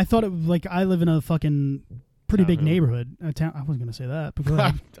fine. many. I thought it was like I live in a fucking pretty big Townhome. neighborhood. A town. I wasn't gonna say that, but go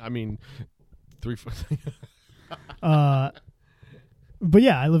ahead. I mean, 3 foot. But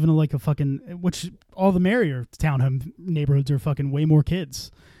yeah, I live in a fucking, which all the merrier townhome neighborhoods are fucking way more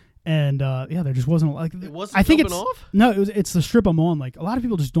kids. And yeah, there just wasn't like It wasn't I think jumping it's off? no, it's the strip I'm on. Like a lot of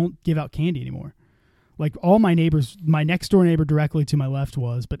people just don't give out candy anymore. Like all my neighbors, my next door neighbor directly to my left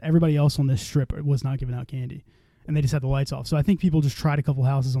was, but everybody else on this strip was not giving out candy, and they just had the lights off. So I think people just tried a couple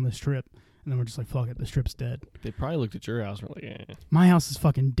houses on this strip, And then we're just like, fuck it, the strip's dead. They probably looked at your house and were like, eh. My house is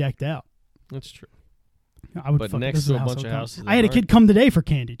fucking decked out. That's true. I would But fuck it. next This is to the a house bunch I would of come. houses I had a that kid come today for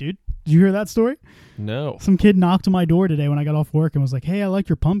candy, dude. Did you hear that story? No. Some kid knocked on my door today when I got off work and was like, hey, I like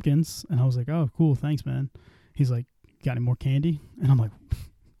your pumpkins. And I was like, oh, cool, thanks, man. He's like, got any more candy? And I'm like,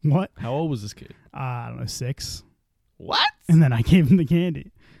 what? How old was this kid? I don't know, 6. What? And then I gave him the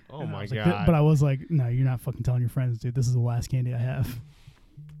candy. Oh, And I my was like, God. but I was like, no, you're not fucking telling your friends, dude. This is the last candy I have.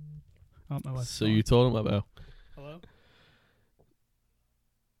 I don't know what. So you told him about... Hello?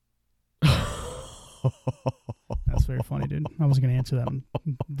 That's very funny, dude. I wasn't going to answer that one.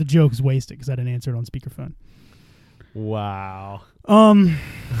 The joke is wasted because I didn't answer it on speakerphone. Wow. Um,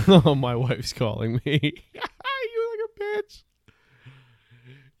 Oh, my wife's calling me. You're like a bitch.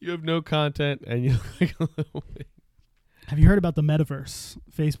 You have no content and you look like a little bitch. have you heard about the metaverse?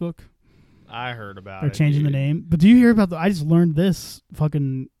 Facebook? I heard about They're it. changing the dude. name. But do you hear about the... I just learned this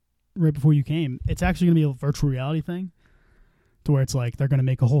fucking right before you came. It's actually going to be a virtual reality thing to where it's like they're going to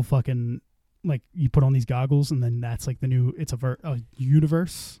make a whole fucking... Like, you put on these goggles and then that's like the new... It's a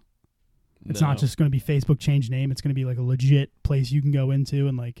universe. It's No. not just going to be Facebook change name. It's going to be like a legit place you can go into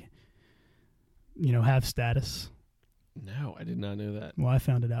and like, you know, have status. No, I did not know that. Well, I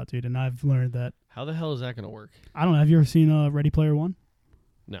found it out, dude, and I've learned that. How the hell is that going to work? I don't know. Have you ever seen Ready Player One?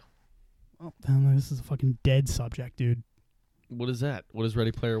 No. Oh, damn, this is a fucking dead subject, dude. What is that? What is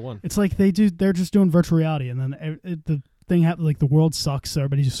Ready Player One? It's like they're just doing virtual reality, and then the thing happens, like the world sucks, so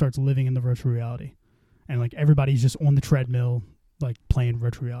everybody just starts living in the virtual reality, and like everybody's just on the treadmill, like playing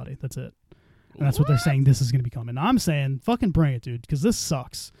virtual reality. That's it. And that's what they're saying this is going to become. And I'm saying, fucking bring it, dude, because this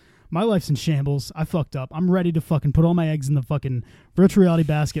sucks. My life's in shambles. I fucked up. I'm ready to fucking put all my eggs in the fucking virtual reality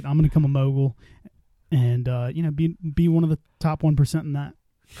basket. I'm going to become a mogul and, you know, be one of the top 1% in that.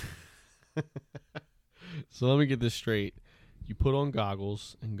 So let me get this straight. You put on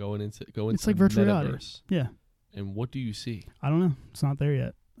goggles and go into It's like virtual reality. metaverse. Yeah. And what do you see? I don't know. It's not there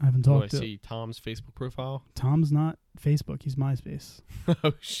yet. I haven't Do I talked to see Tom's Facebook profile? Tom's not Facebook. He's MySpace.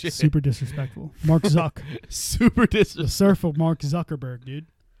 Oh, shit. Super disrespectful. Mark Zuck. Super The disrespectful. surf of Mark Zuckerberg, dude.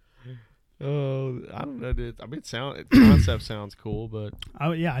 Oh, I don't know, dude. I mean, concept sounds cool, but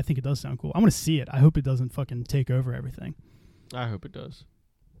Yeah, I think it does sound cool. I want to see it. I hope it doesn't fucking take over everything. I hope it does.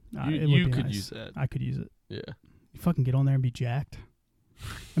 It You would be could nice. use that. I could use it. Yeah. You fucking get on there and be jacked.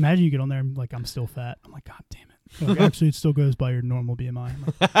 Imagine you get on there and like, I'm still fat. I'm like, God damn it. Like, actually, it still goes by your normal BMI. I'm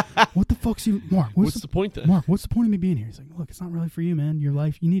like, what the fuck's you, Mark? What's the point then? Mark, what's the point of me being here? He's like, look, it's not really for you, man. Your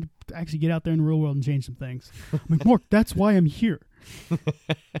life, you need to actually get out there in the real world and change some things. I'm like, Mark, that's why I'm here.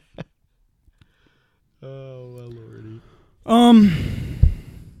 Oh, my lordy.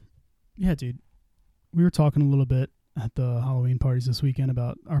 Yeah, dude. We were talking a little bit at the Halloween parties this weekend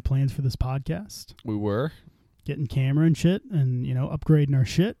about our plans for this podcast, We were. getting camera and shit, and you know, upgrading our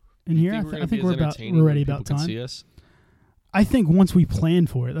shit in here. I think we're ready about time. See us? I think once we plan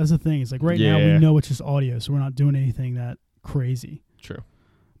for it, that's the thing. It's like right now we Yeah. know it's just audio, so we're not doing anything that crazy. True.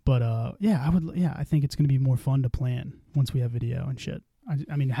 But I think it's going to be more fun to plan once we have video and shit.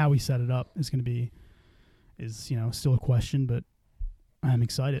 I mean, how we set it up is you know, still a question, but I'm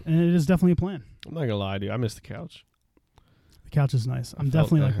excited, and it is definitely a plan. I'm not gonna lie, dude. I miss the couch. The couch is nice. I'm felt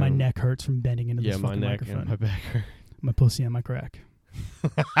definitely at like my home. neck hurts from bending into Yeah, this my fucking neck microphone. and my back hurt. My pussy and my crack.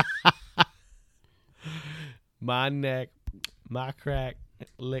 My neck, my crack,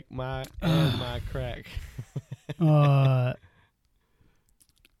 lick my and my crack.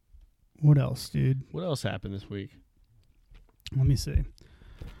 What else, dude? What else happened this week? Let me see.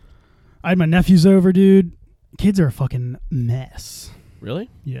 I had my nephews over, dude. Kids are a fucking mess. Really?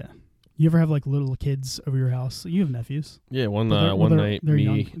 Yeah. You ever have like little kids over your house? You have nephews. Yeah, one Well, they're- night they're me.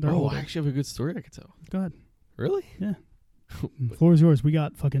 young. They're older. I actually have a good story I could tell. Go ahead. Really? Yeah. The floor is yours. We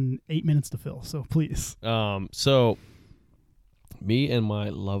got fucking 8 minutes to fill, so please. So me and my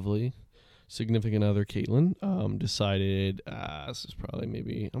lovely significant other, Caitlin, decided, this is probably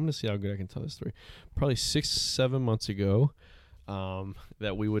maybe, I'm going to see how good I can tell this story, probably 6-7 months ago,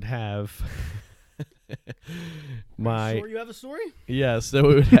 that we would have Sure you have a story? Yes, that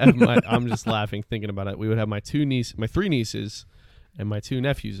we would have I'm just laughing thinking about it. We would have my 3 nieces and my 2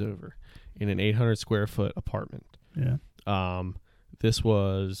 nephews over in an 800 square foot apartment. Yeah. It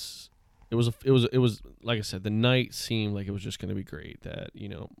was like I said, the night seemed like it was just going to be great. That, you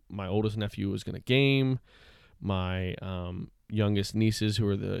know, my oldest nephew was going to game, my youngest nieces, who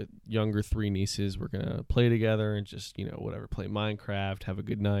are the younger 3 nieces, were going to play together and just, you know, whatever, play Minecraft, have a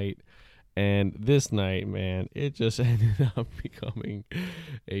good night. And this night, man, it just ended up becoming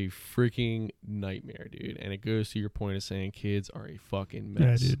a freaking nightmare, dude. And it goes to your point of saying kids are a fucking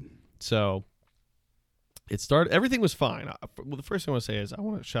mess. Yeah, dude. So Everything was fine. Well, the first thing I want to say is I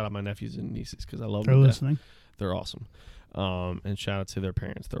want to shout out my nephews and nieces because I love They're them. listening. They're awesome. And shout out to their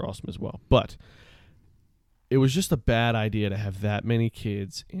parents. They're awesome as well. But it was just a bad idea to have that many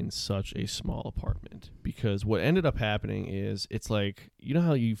kids in such a small apartment, because what ended up happening is it's like, you know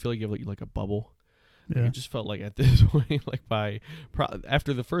how you feel like you have like a bubble? Yeah. It just felt like at this point, like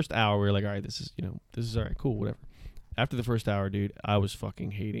after the first hour, we were like, all right, this is all right, cool, whatever. After the first hour, dude, I was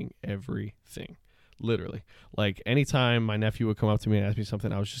fucking hating everything. Literally. Like, anytime my nephew would come up to me and ask me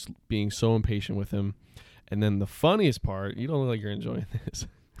something, I was just being so impatient with him. And then the funniest part, you don't look like you're enjoying this.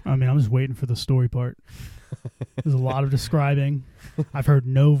 I mean, I'm just waiting for the story part. There's a lot of describing. I've heard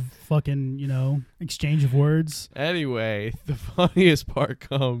no fucking, exchange of words. Anyway, the funniest part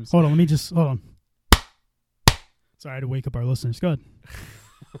comes. Hold on. Sorry, I had to wake up our listeners. Go ahead.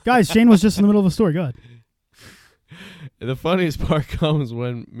 Guys, Shayne was just in the middle of a story. Go ahead. The funniest part comes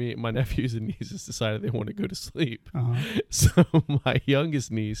when my nephews and nieces decided they want to go to sleep. Uh-huh. So my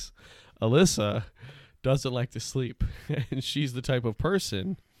youngest niece, Alyssa, doesn't like to sleep. And she's the type of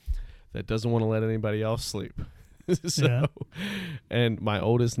person that doesn't want to let anybody else sleep. Yeah. And my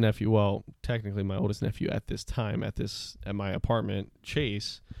oldest nephew, well, technically my oldest nephew at this time, at my apartment,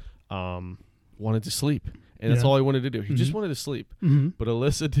 Chase, wanted to sleep. And that's all he wanted to do. He just wanted to sleep. Mm-hmm. But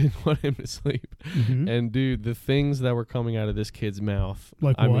Alyssa didn't want him to sleep. Mm-hmm. And, dude, the things that were coming out of this kid's mouth.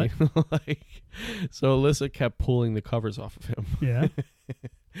 Like I what? mean, so Alyssa kept pulling the covers off of him. Yeah.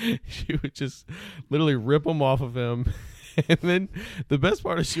 She would just literally rip them off of him. And then the best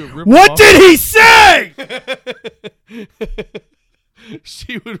part is she would rip them What off. did he say?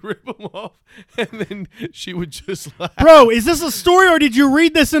 She would rip them off, and then she would just laugh. Bro, is this a story or did you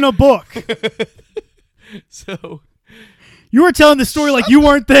read this in a book? So You were telling the story like you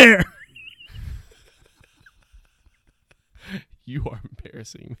weren't there. you are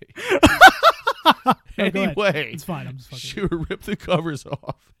embarrassing me. No, go ahead. Anyway, It's fine. I'm just fucking. she would rip the covers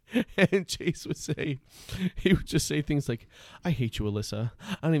off, and Chase would just say things like, "I hate you, Alyssa.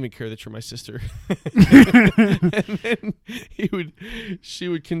 I don't even care that you're my sister." And then she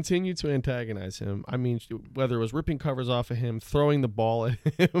would continue to antagonize him. I mean, whether it was ripping covers off of him, throwing the ball at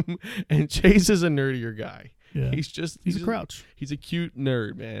him, and Chase is a nerdier guy. Yeah. He's a crouch. He's a cute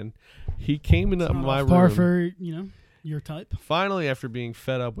nerd, man. He came into my room. Par for your type. Finally, after being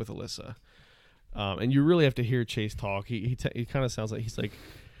fed up with Alyssa, and you really have to hear Chase talk. He kind of sounds like he's like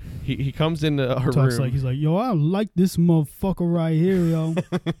he comes into her Talks room. like he's like, yo, I like this motherfucker right here, yo.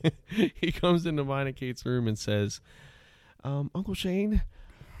 He comes into mine and Kate's room and says, "Uncle Shayne,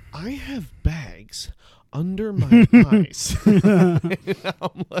 I have bags under my eyes." And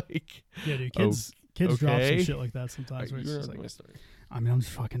I'm like, Yeah, dude, kids drop some okay. shit like that sometimes. Where it's You're just not like, my story. I mean, I'm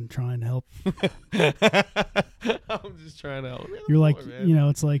just fucking trying to help. I'm just trying to help. You're like, Boy, man.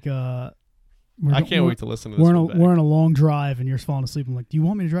 it's like, I can't wait to listen to this. We're one on a long drive and you're falling asleep. I'm like, do you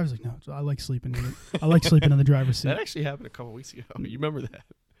want me to drive? He's like, no, I like sleeping. I like sleeping in the driver's seat. That actually happened a couple weeks ago. You remember that?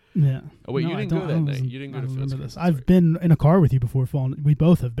 Yeah. Oh wait, No, you I didn't go don't- that I night. wasn't- You didn't I go to don't Phil's remember this. Christmas I've been in a car with you before falling. We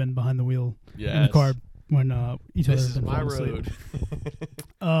both have been behind the wheel in the car when each other This have is been my falling road.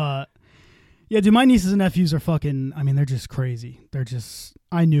 asleep. Yeah, dude, my nieces and nephews are fucking, I mean, they're just crazy.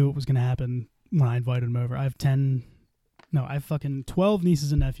 I knew it was going to happen when I invited them over. I have fucking 12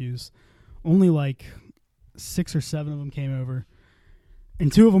 nieces and nephews. Only like 6 or 7 of them came over.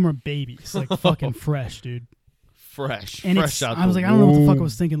 And 2 of them are babies, like fucking fresh, dude. Fresh And out I was the like, I don't know what the fuck I womb.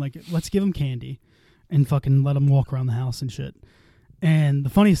 was thinking. Like, let's give them candy and fucking let them walk around the house and shit. And the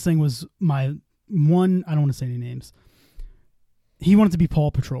funniest thing was my one, I don't want to say any names. He wanted to be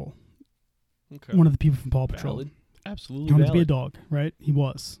Paw Patrol. Okay. One of the people from Paw Patrol. Valid. Absolutely He wanted to be a valid. dog, right? He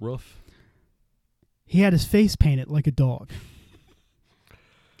was. Roof. He had his face painted like a dog.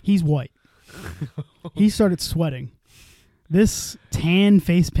 He's white. He started sweating. This tan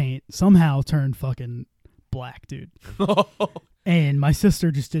face paint somehow turned fucking black, dude. And my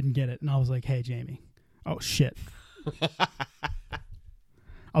sister just didn't get it. And I was like, hey, Jamie. Oh, shit.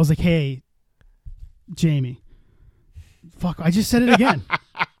 I was like, hey, Jamie. Fuck, I just said it again.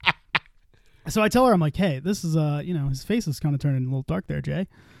 So I tell her, I'm like, hey, this is, his face is kind of turning a little dark there, Jay.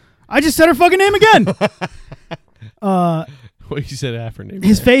 I just said her fucking name again. What you said after name?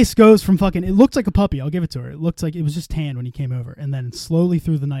 His face goes from fucking, it looked like a puppy. I'll give it to her. It looked like it was just tan when he came over. And then slowly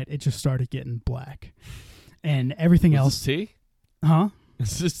through the night, it just started getting black. And everything else. Is this tea? Huh?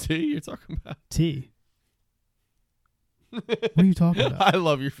 Is this tea you're talking about? Tea. What are you talking about? I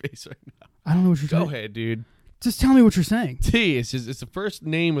love your face right now. I don't know what you're Go saying. ahead, dude. Just tell me what you're saying. T. It's the first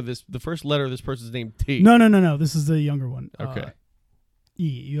name of this. The first letter of this person's name. T. No. This is the younger one. Okay. E.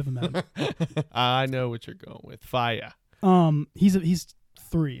 You haven't met him. I know what you're going with. Fire. He's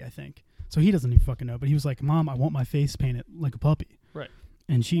 3, I think. So he doesn't even fucking know. But he was like, Mom, I want my face painted like a puppy. Right.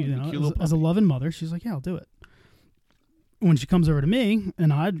 And she, Cute little as a puppy. loving mother, she's like, yeah, I'll do it. When she comes over to me,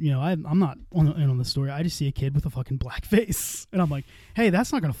 and I'm not on the story. I just see a kid with a fucking black face, and I'm like, "Hey,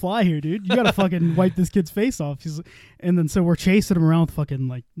 that's not gonna fly here, dude. You gotta fucking wipe this kid's face off." And then so we're chasing him around with fucking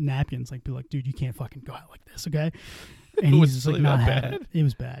like napkins, like be like, "Dude, you can't fucking go out like this, okay?" And Was he's just it like, really "Not that having bad? it." It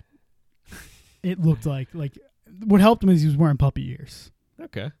was bad. It looked like what helped him is he was wearing puppy ears,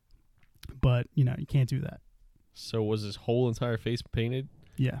 Okay. but you can't do that. So was his whole entire face painted,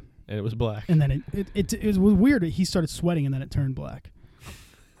 Yeah. and it was black? And then it was weird. He started sweating, and then it turned black.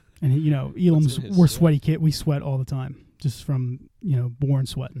 And Elam's in his we're sweat? sweaty kid. We sweat all the time, just from born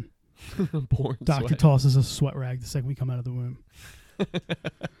sweating. Born Doctor sweat. tosses us a sweat rag the second we come out of the womb.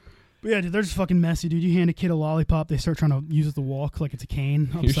 But yeah, dude, they're just fucking messy, dude. You hand a kid a lollipop, they start trying to use it to walk like it's a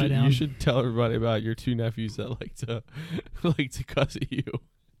cane upside down. You should tell everybody about your two nephews that like to cuss at you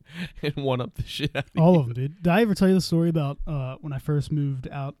and one up the shit out of All you. of them, dude. Did I ever tell you the story about when I first moved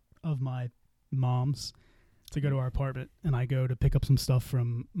out of my mom's to go to our apartment, and I go to pick up some stuff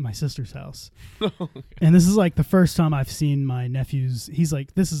from my sister's house? And this is like the first time I've seen my nephews. He's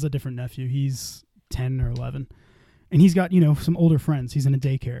like, this is a different nephew. He's 10 or 11. And he's got, some older friends. He's in a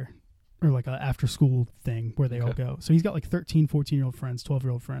daycare or like a after school thing where they all go. So he's got like 13, 14-year-old friends,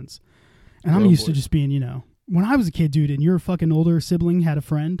 12-year-old friends. And I'm used to just being, when I was a kid, dude, and your fucking older sibling had a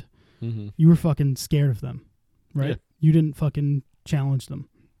friend, you were fucking scared of them, right? Yeah. You didn't fucking challenge them.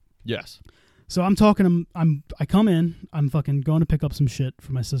 Yes. So I'm talking to him. I come in. I'm fucking going to pick up some shit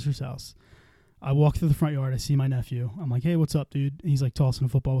from my sister's house. I walk through the front yard. I see my nephew. I'm like, "Hey, what's up, dude?" And he's like tossing a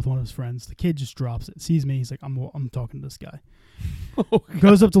football with one of his friends. The kid just drops it. Sees me. He's like, "I'm talking to this guy."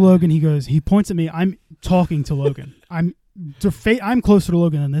 Goes up to Logan. He points at me. I'm talking to Logan. I'm closer to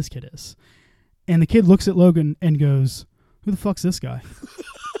Logan than this kid is. And the kid looks at Logan and goes, "Who the fuck's this guy?"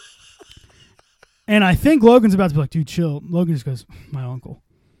 And I think Logan's about to be like, "Dude, chill." Logan just goes, "My uncle."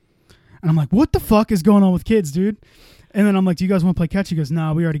 And I'm like, what the fuck is going on with kids, dude? And then I'm like, do you guys want to play catch? He goes,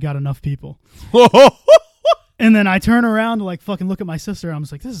 nah, we already got enough people. And then I turn around to like fucking look at my sister. And I'm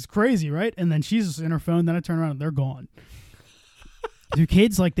just like, this is crazy, right? And then she's just in her phone. Then I turn around and they're gone. Dude,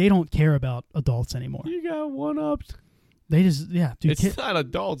 kids, like, they don't care about adults anymore. You got one upped. They just, yeah. Dude, It's not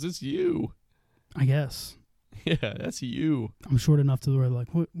adults. It's you. I guess. Yeah, that's you. I'm short enough to where like,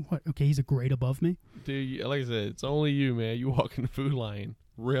 what? Okay, he's a grade above me. Dude, like I said, it's only you, man. You walk in the food line.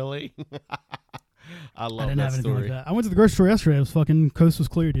 Really? I love I didn't that have anything story. like that. I went to the grocery store yesterday. It was fucking coast was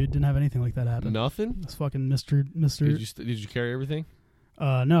clear, dude. Didn't have anything like that happen. Nothing? It's fucking Mr. Did you carry everything?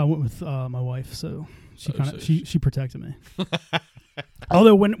 No, I went with my wife, so she Oh, so she protected me.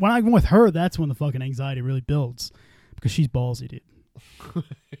 Although when I went with her, that's when the fucking anxiety really builds because she's ballsy, dude.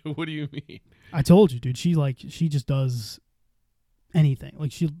 What do you mean? I told you, dude. She just does anything.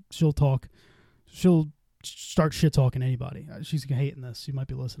 Like she'll talk, she'll start shit talking anybody. She's hating this. She might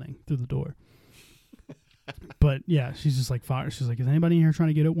be listening through the door. But yeah, she's just like fire. She's like, is anybody in here trying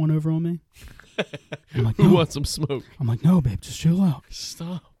to get one over on me? I'm like, Who no. wants some smoke? I'm like, no, babe, just chill out.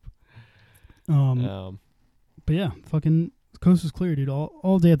 Stop. But yeah, fucking coast was clear, dude.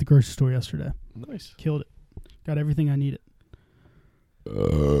 All day at the grocery store yesterday. Nice. Killed it. Got everything I needed.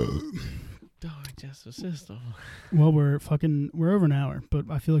 Digestive system. Well, we're over an hour, but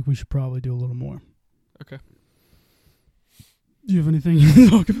I feel like we should probably do a little more. Okay. Do you have anything you can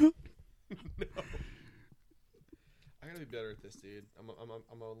talk about? No. I gotta be better at this, dude. I'm a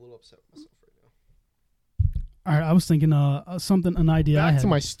little upset with myself right now. All right, I was thinking an idea I Back had. to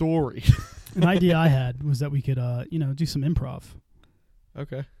my story. An idea I had was that we could do some improv.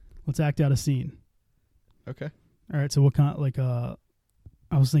 Okay. Let's act out a scene. Okay. All right, so what kind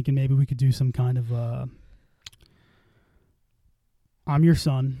I was thinking maybe we could do some kind of I'm your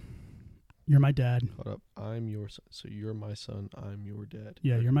son, you're my dad. Hold up. I'm your son. So you're my son. I'm your dad.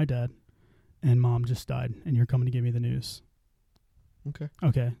 Yeah, you're my dad. And mom just died, and you're coming to give me the news. Okay.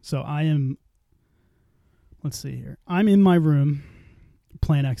 Okay, so let's see here. I'm in my room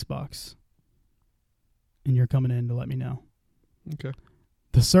playing Xbox, and you're coming in to let me know. Okay.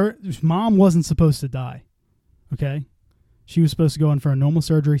 Mom wasn't supposed to die, okay? She was supposed to go in for a normal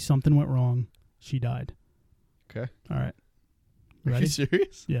surgery. Something went wrong. She died. Okay. All right. Are Ready? you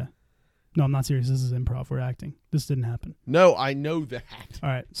serious? Yeah. No, I'm not serious. This is improv. We're acting. This didn't happen. No, I know that. All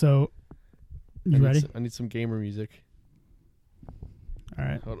right, so you ready? I need some gamer music. All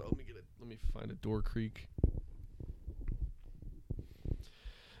right. Hold on. Let me find a door creak.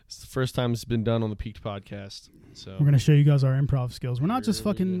 It's the first time it's been done on the Peaked podcast. So We're gonna show you guys our improv skills. We're not just Here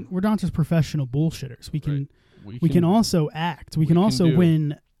we fucking. go. We're not just professional bullshitters. We can. Right. We can also act. We can can also do.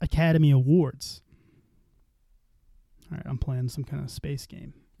 win Academy Awards. All right, I'm playing some kind of space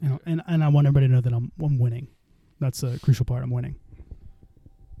game. And I want everybody to know that I'm winning. That's a crucial part. I'm winning.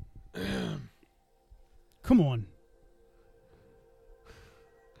 Come on.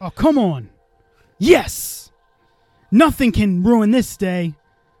 Oh, come on. Yes. Nothing can ruin this day.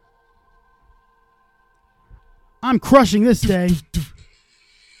 I'm crushing this day.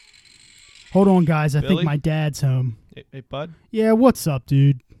 Hold on, guys. I think Billy? my dad's home. Hey, bud. Yeah, what's up,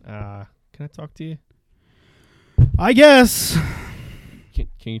 dude? Can I talk to you? I guess.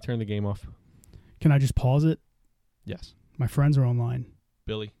 Can you turn the game off? Can I just pause it? Yes. My friends are online.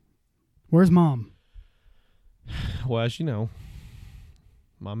 Billy. Where's Mom? Well, as you know,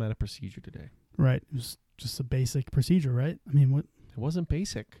 Mom had a procedure today. Right. It was just a basic procedure, right? I mean, what? It wasn't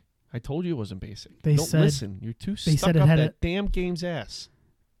basic. I told you it wasn't basic. They Don't said- listen. You're too they stuck said it up had that damn game's ass.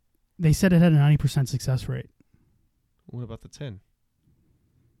 They said it had a 90% success rate. What about the 10?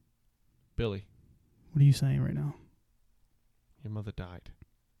 Billy, What are you saying right now? your mother died.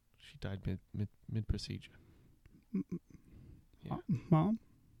 She died mid procedure. Yeah. Mom?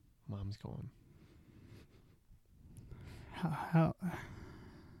 Mom's gone. How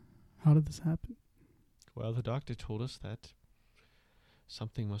did this happen? Well, the doctor told us that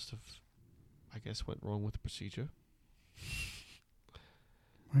something must have, I guess, went wrong with the procedure.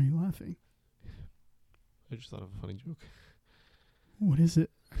 Why are you laughing? I just thought of a funny joke. What is it?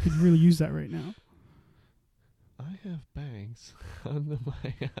 I could really use that right now. I have bangs under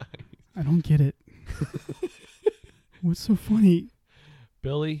my eyes. I don't get it. What's so funny?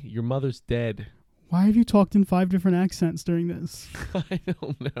 Billy, your mother's dead. Why have you talked in 5 different accents during this? I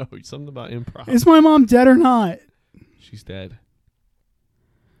don't know. Something about improv. Is my mom dead or not? She's dead.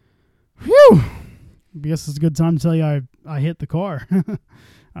 Whew! I guess it's a good time to tell you I hit the car.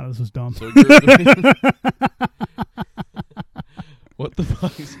 Oh, this was dumb. So you're what the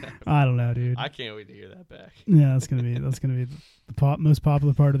fuck is that? I don't know, dude. I can't wait to hear that back. Yeah, that's gonna be the most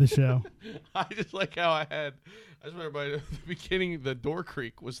popular part of the show. I just like how I just want everybody to know the beginning, the door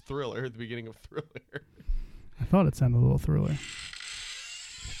creak was Thriller at the beginning of Thriller. I thought it sounded a little thriller.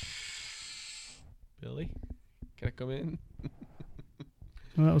 Billy, can I come in?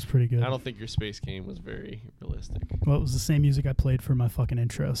 Well, that was pretty good. I don't think your space game was very realistic. Well, it was the same music I played for my fucking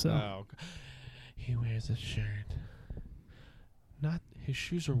intro, so. Oh, he wears a shirt. Not his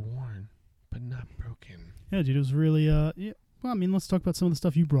shoes are worn, but not broken. Yeah, dude, it was really, yeah. Well, I mean, let's talk about some of the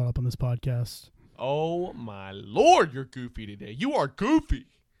stuff you brought up on this podcast. Oh, my Lord, you're goofy today. You are goofy.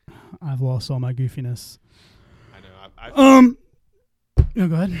 I've lost all my goofiness. I know. No,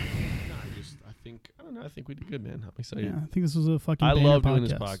 go ahead. I think we did good, man. I'm excited. Yeah, I think this was a fucking I banger love doing podcast.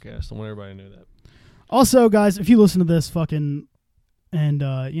 this podcast. I want everybody to know that. Also, guys, if you listen to this fucking and,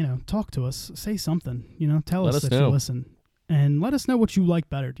 talk to us, say something, tell Let us us that know. you listen. And let us know what you like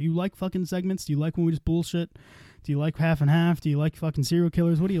better. Do you like fucking segments? Do you like when we just bullshit? Do you like half and half? Do you like fucking serial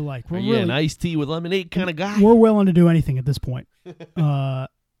killers? What do you like? Are you an iced tea with lemonade kind of guy? We're willing to do anything at this point. So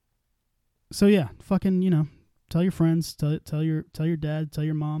yeah, fucking, tell your friends, tell your dad, tell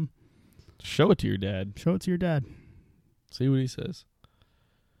your mom. Show it to your dad. Show it to your dad. See what he says.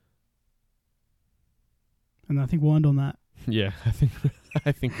 And I think we'll end on that. Yeah, I think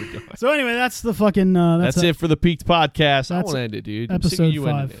we're done. So anyway, that's the fucking That's it for the Peaked Podcast. I that's want to end it, dude. I'm sick of episode you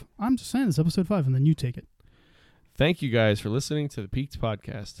ending 5. it. I'm just saying it's episode 5, and then you take it. Thank you guys for listening to the Peaked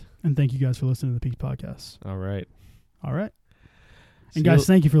Podcast. And thank you guys for listening to the Peak Podcast. All right. All right. See And guys, you-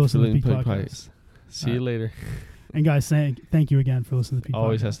 thank you for listening to the Peaked Peak Podcast. See you later. And guys, thank you again for listening to the Peak Podcast.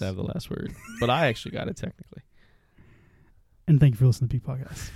 Always has to have the last word. But I actually got it technically. And thank you for listening to the Peak Podcast.